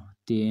brengo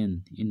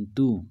 10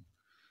 into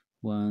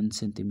 1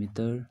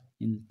 centimeter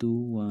into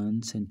 1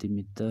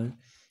 centimeter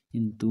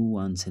into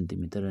 1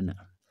 centimeter ana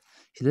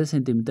sida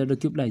centimeter da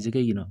cube lai je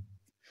kai gino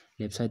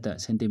left side ta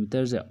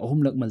centimeter je ahum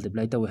lak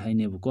multiply tawe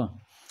haine buko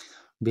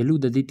value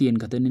da di 10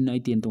 khatanin ai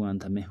 10 tongan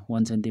thame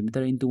 1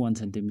 centimeter into 1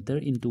 centimeter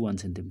into 1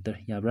 centimeter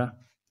yabra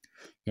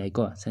yai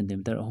ko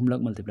centimeter ahum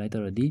lak multiply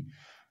taradi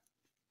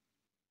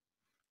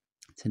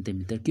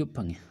centimeter cube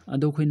phange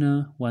ado khoina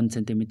 1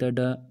 centimeter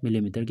da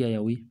millimeter kya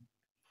yawi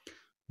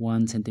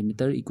 1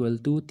 centimeter equal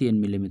to 10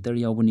 millimeter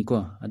yawbani ko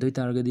adoi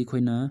targadi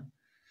khoina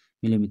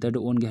millimeter da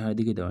on ge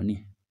hardi ge dorni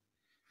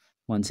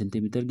 1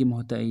 centimeter gi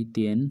mohta ai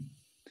 10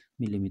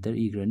 millimeter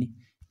igrani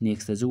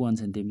next aju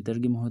 1 centimeter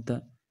gi mohta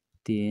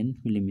 10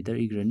 millimeter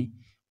igrani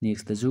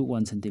next aju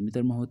 1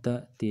 centimeter mohta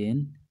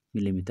 10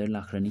 millimeter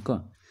lakhrani ko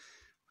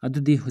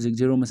adudi hujik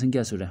zero masing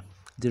kya sura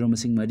zero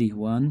masing mari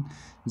 1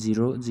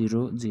 0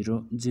 0 0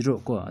 0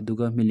 ko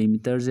aduga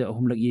millimeter je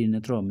ahum lak iri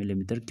natro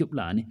millimeter cube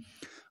la ani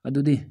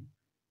adudi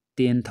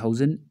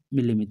 10,000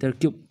 millimeter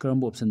cube karam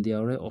option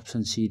diawre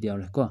option C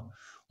diawre ko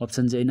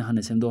option je ina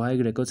hana semdo hai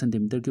gre ko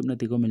centimeter cube na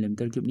tiko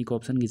millimeter cube ni ko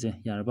option gi je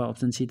yarba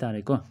option C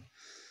tare ko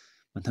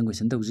mathang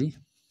question tauji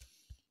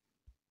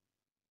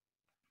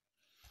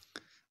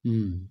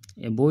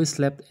a boy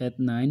slept at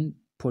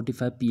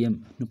 9:45 pm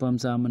nupam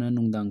chamana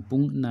nungdang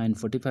pung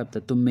 9:45 ta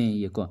tumme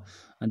ye ko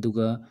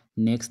aduga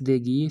next day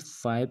gi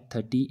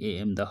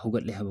 5:30 am da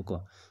hogat le haba ko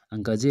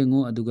angka jengo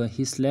aduga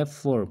he slept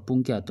for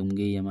pung kya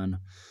tumge yamana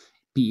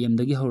pm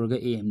dagi horaga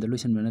am da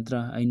loisan manatra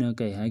aina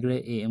kai hagre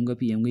am ga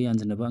pm ga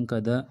yanjana ba angka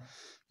da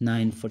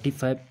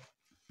 9:45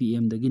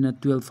 pm dagi na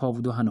 12 faw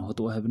do hana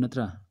hoto haba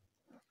natra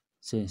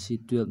se si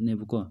 12 ne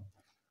buko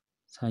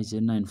sai je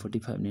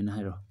 9:45 ne na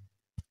hairo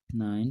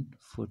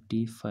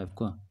 9:45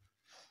 ko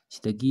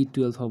sidagi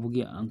 12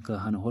 fabugi angka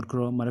hana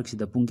hotkro marak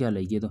sida pung kya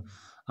laige do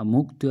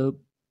amuk 12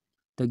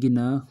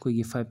 tagina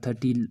koigi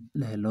 5:30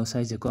 lehlo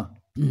size ko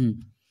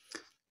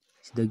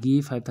sidagi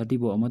 5:30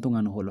 bo ama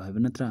tongan holo haba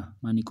natra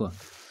mani ko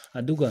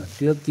aduga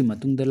 12 ki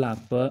matung da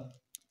lakpa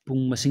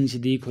pung masing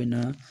sidi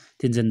khoina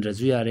tinjan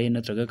raju yare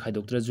natraga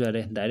khaidok raju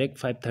yare direct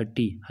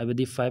 5:30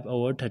 habadi 5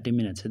 hour 30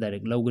 minutes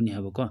direct lawgani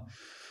haba ko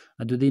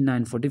adudi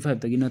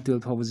 9:45 tagina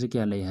 12 fabuji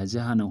kya lai haja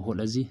hana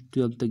holaji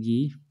 12 tagi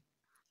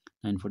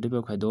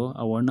 9:45 khaido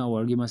hour na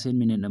hour gi masen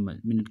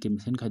minute ki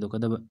masen khaido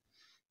kadaba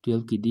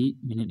 12 ki di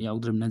minute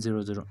yaudram na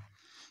 00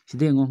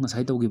 side ngo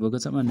ngasai tawgi baga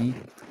chamani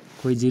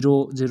khoi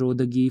 00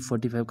 dagi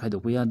 45 khaido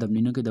ko yadamni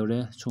na kedore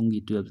songi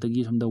 12 tagi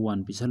somda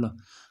 1 pisalo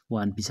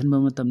 1 pisan ba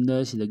matamda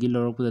sidagi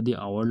lorok pudadi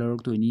hour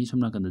lorok toini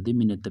somna kandadi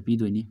minute tapi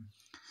doini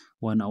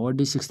 1 hour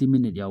di 60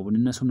 minute yaubani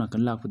na somna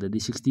kan lak pudadi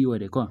 60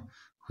 oire ko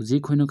huji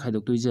khoino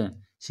khaidok toije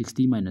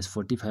 60 minus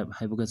 45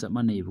 haibaga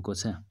chamani ibuko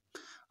se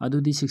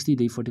adudi 60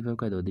 dei 45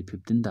 kaido di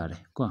 15 dare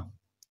ko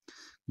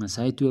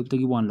ngasai 12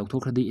 tagi 1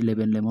 lokthokhradi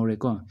 11 lemore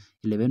ko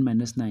 11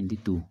 minus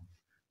 92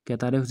 kya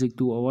tare hujik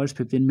 2 hours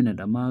 15 minute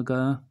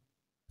amaga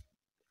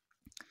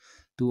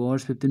 2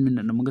 hours 15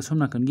 minute amaga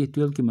somna kangi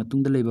 12 ki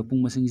matung da leiba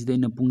pung masing sida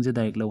ina pung je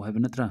direct law haiba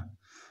natra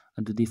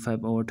adudi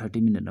 5 hour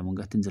 30 minute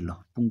amaga tinjalo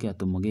pung kya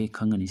tumage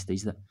khangani sida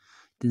sida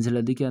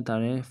tinjaladi kya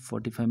tare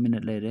 45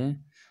 minute lere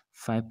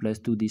 5 plus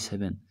 2 di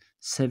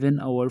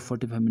 7 hour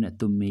 45 minute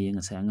tumme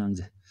ngasai angang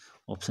je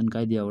option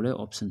kai diawre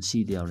option C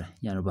diawre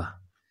yarba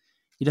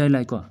irai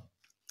lai ko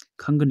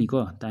khangani ko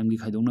time gi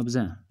khaidong na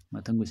baja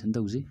mathang question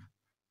tauji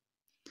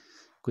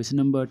question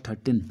number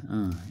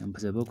 13 yam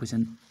phajaba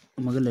question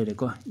amaga lere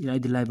ko irai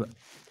dilai ba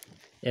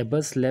a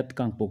bus left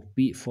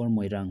kangpokpi for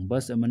moirang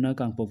bus amana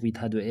kangpokpi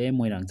thado e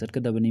moirang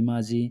chatkadabani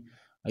maji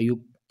ayuk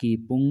ki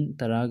pung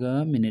taraga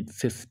minute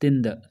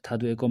 15 da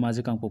thado e ko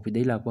maji kangpokpi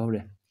dei lakpa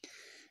hore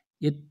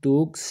it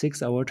took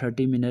 6 hour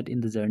 30 minute in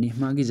the journey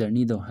magi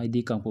journey do haidi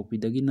kangpokpi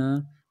dagina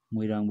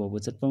moirang babu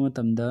chatpa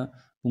matamda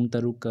pung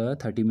taruka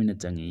 30 minute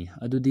changi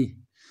adudi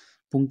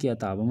pung kya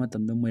taba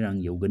matamda moirang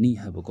yogani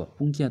habako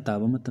pung kya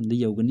taba matamda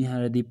yogani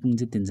haradi pung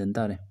je tinjan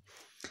tare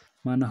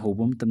mana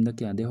hoba matamda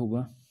kya de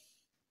hoba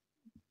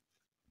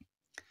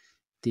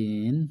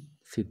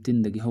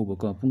 10:15 dagi hoba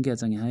ko pung kya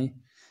changi hai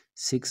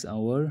 6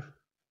 hour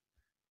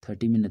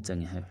 30 minute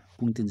changi hai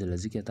pung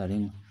tinjalaji kya tare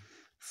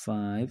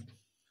 5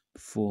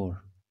 4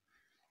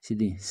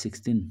 sidi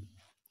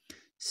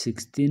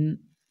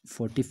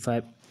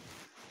 16:45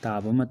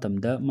 taba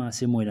matamda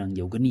mase moirang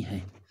yogani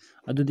hai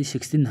adudi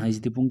 16 hai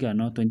sidi pung kya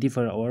no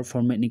 24 hour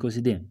format ni ko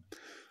sidi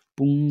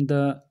pung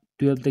da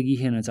 12 tagi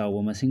hena chawa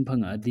masing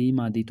phang adi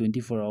madi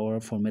 24 hour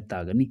format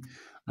tagani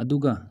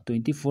aduga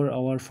 24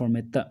 hour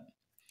format ta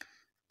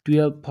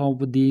 12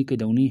 phawbudi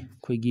kaidawni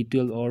khoigi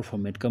 12 hour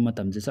format ka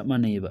matam je chap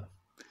manaiba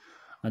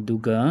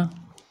aduga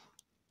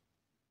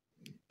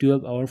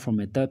 12 hour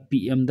format ta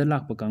pm da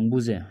lakpa kangbu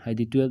je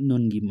haidi 12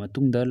 noon gi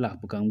matung da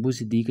lakpa kangbu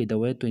sidi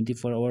kaidawe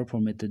 24 hour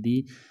format ta di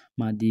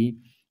madi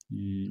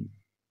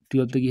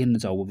 12 tagi henna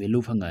chawa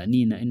value phanga ani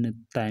na in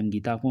time gi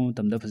takpa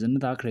matam da phajana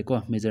takhre ko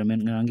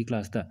measurement ngarang gi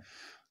class ta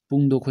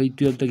ꯄꯨꯡꯗꯣ ꯑꯩꯈꯣꯏ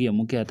 12 ꯇꯒꯤ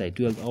ꯑꯃꯨꯛ ꯀꯌꯥ ꯇꯥꯏ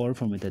 12 hour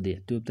ꯐꯣꯔꯃꯦꯠꯇꯗꯤ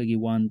 12 ꯇꯒꯤ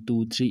 1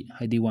 2 3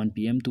 ꯍꯥꯏꯗꯤ 1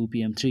 pm 2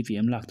 pm 3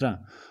 pm ꯂꯥꯛꯇ꯭ꯔꯥ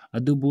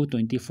ꯑꯗꯨꯕꯨ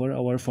 24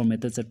 hour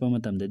ꯐꯣꯔꯃꯦꯠꯇ ꯆꯠꯄ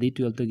ꯃꯇꯝꯗꯗꯤ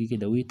 12 ꯇꯒꯤ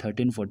ꯀꯩꯗꯧꯏ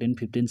 13 14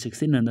 15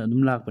 16 ꯑꯅ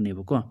ꯑꯗꯨꯝ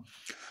ꯂꯥꯛꯄꯅꯦꯕꯀꯣ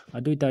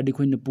ꯑꯗꯨ ꯑꯣꯏꯇꯥꯔꯗꯤ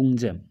ꯑꯩꯈꯣꯏꯅ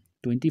ꯄꯨꯡꯁꯦ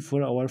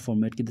 24 hour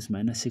ꯐꯣꯔꯃꯦꯠꯀꯤꯗ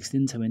ꯁꯨꯃꯥꯏꯅ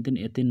 16 17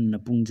 18 ꯑꯅ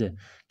ꯄꯨꯡꯁꯦ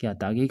ꯀꯌꯥ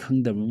ꯇꯥꯒꯦ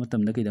ꯈꯪꯗꯕ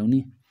ꯃꯇꯝꯗ ꯀꯩꯗꯧꯅꯤ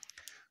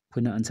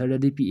ꯑꯩꯈꯣꯏꯅ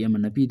ꯑꯟꯁꯔꯗꯗꯤ PM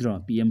ꯑꯅ ꯄꯤꯗ꯭ꯔꯣ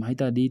PM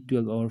ꯍꯥꯏꯇꯥꯔꯗꯤ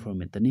 12 hour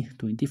ꯐꯣꯔꯃꯦꯠꯇꯅꯤ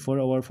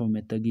 24 hour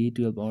ꯐꯣꯔꯃꯦꯠꯇꯒꯤ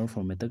 12 hour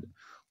ꯐꯣꯔꯃꯦꯠꯇ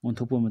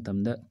ꯑꯣꯟꯊꯣꯛꯄ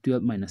ꯃꯇꯝꯗ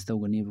 12 ꯃꯥꯏꯅꯁ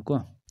ꯇꯧꯒꯅꯦꯕꯀꯣ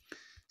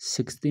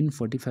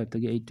 16:45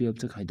 ꯇꯒꯤ ꯑꯩ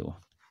 12 ꯁꯦ ꯈꯥꯏꯗꯣꯛꯑꯣ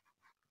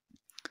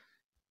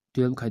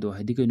 12 ꯈꯥꯏꯗꯣꯛꯑꯣ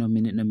ꯍꯥꯏꯗꯤ ꯀꯩꯅꯣ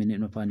ꯃꯤꯅꯤꯠꯅ ꯃꯤꯅꯤꯠ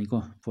ꯃꯄꯥꯅꯤꯀꯣ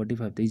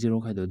 45 ꯇꯒꯤ 0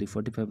 ꯈꯥꯏꯗꯣꯛꯑꯗꯤ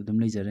 45 ꯑꯗꯨꯝ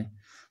ꯂꯩꯖꯔꯦ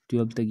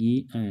 12 ꯇꯒꯤ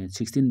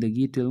 16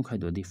 ꯗꯒꯤ 12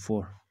 ꯈꯥꯏꯗꯣꯛꯑꯗꯤ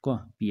 4 ꯀꯣ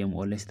PM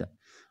ꯑꯣꯜꯂꯦ ꯁꯤꯗ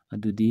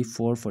ꯑꯗꯨꯗꯤ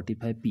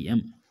 4:45 PM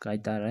ꯀꯥꯏ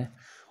ꯇꯥꯔꯦ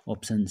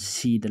ꯑꯣꯞꯁꯟ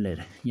Cꯗ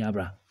ꯂꯩꯔꯦ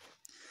ꯌꯥꯕ꯭ꯔꯥ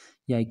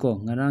ꯌꯥꯏꯀꯣ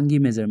ꯉꯔꯥꯡꯒꯤ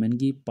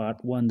ꯃꯦꯖꯔꯃꯦꯟꯒꯤ ꯄꯥꯔꯠ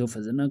 1ꯗꯣ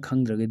ꯐꯖꯅ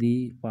ꯈꯪꯗ꯭ꯔꯒꯗꯤ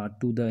ꯄꯥꯔꯠ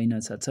 2ꯗ ꯑꯩꯅ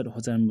ꯁꯠ ꯁꯠ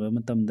ꯍꯣꯠꯆꯟꯕ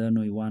ꯃꯇꯝꯗ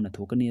ꯅꯣꯏ ꯋꯥꯅ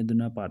ꯊꯣꯛꯀꯅꯤ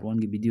ꯑꯗꯨꯅ ꯄꯥꯔꯠ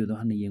 1ꯒꯤ ꯚꯤꯗꯤꯑꯣꯗꯣ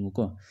ꯍꯥꯟꯅ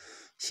ꯌꯦꯡꯉꯨꯀꯣ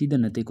ꯁꯤꯗ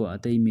ꯅꯠꯇꯦꯀꯣ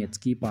ꯑꯇꯩ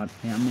ꯃꯦꯠꯁꯀꯤ ꯄꯥꯔꯠ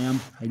ꯃꯌꯥꯝ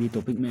ꯍꯥꯏꯗꯤ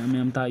ꯇꯣꯄꯤꯛ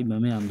ꯃꯌꯥꯝ ꯇꯥꯛꯏꯕ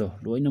ꯃꯌꯥꯝꯗꯣ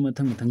ꯂꯣꯏꯅ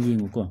ꯃꯊꯪ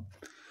ꯌꯦꯡꯉꯨꯀꯣ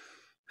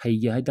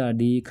ꯍꯩꯒꯦ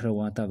ꯍꯥꯏꯇꯥꯔꯗꯤ ꯈꯔ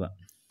ꯋꯥꯇꯕ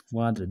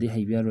ꯋꯥꯗ꯭ꯔꯗꯤ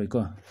ꯍꯩꯕ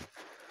ꯌꯥꯔꯣꯏꯀꯣ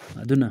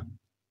ꯑꯗꯨꯅ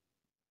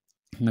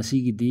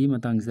ꯉꯁꯤꯒꯤꯗꯤ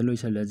ꯃꯇꯥꯡꯁꯤꯗ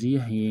ꯂꯣꯏꯁꯤꯜꯂꯁꯤ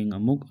ꯍꯌꯦꯡ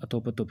ꯑꯃꯨꯛ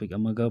ꯑꯇꯣꯞꯄ ꯇꯣꯄꯤꯛ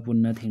ꯑꯃꯒ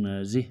ꯄꯨꯟꯅ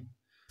ꯊꯦꯡꯅꯔꯁꯤ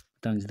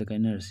ꯃꯇꯥꯡꯁꯤꯗ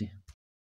ꯀꯥꯏꯅꯔꯁꯤ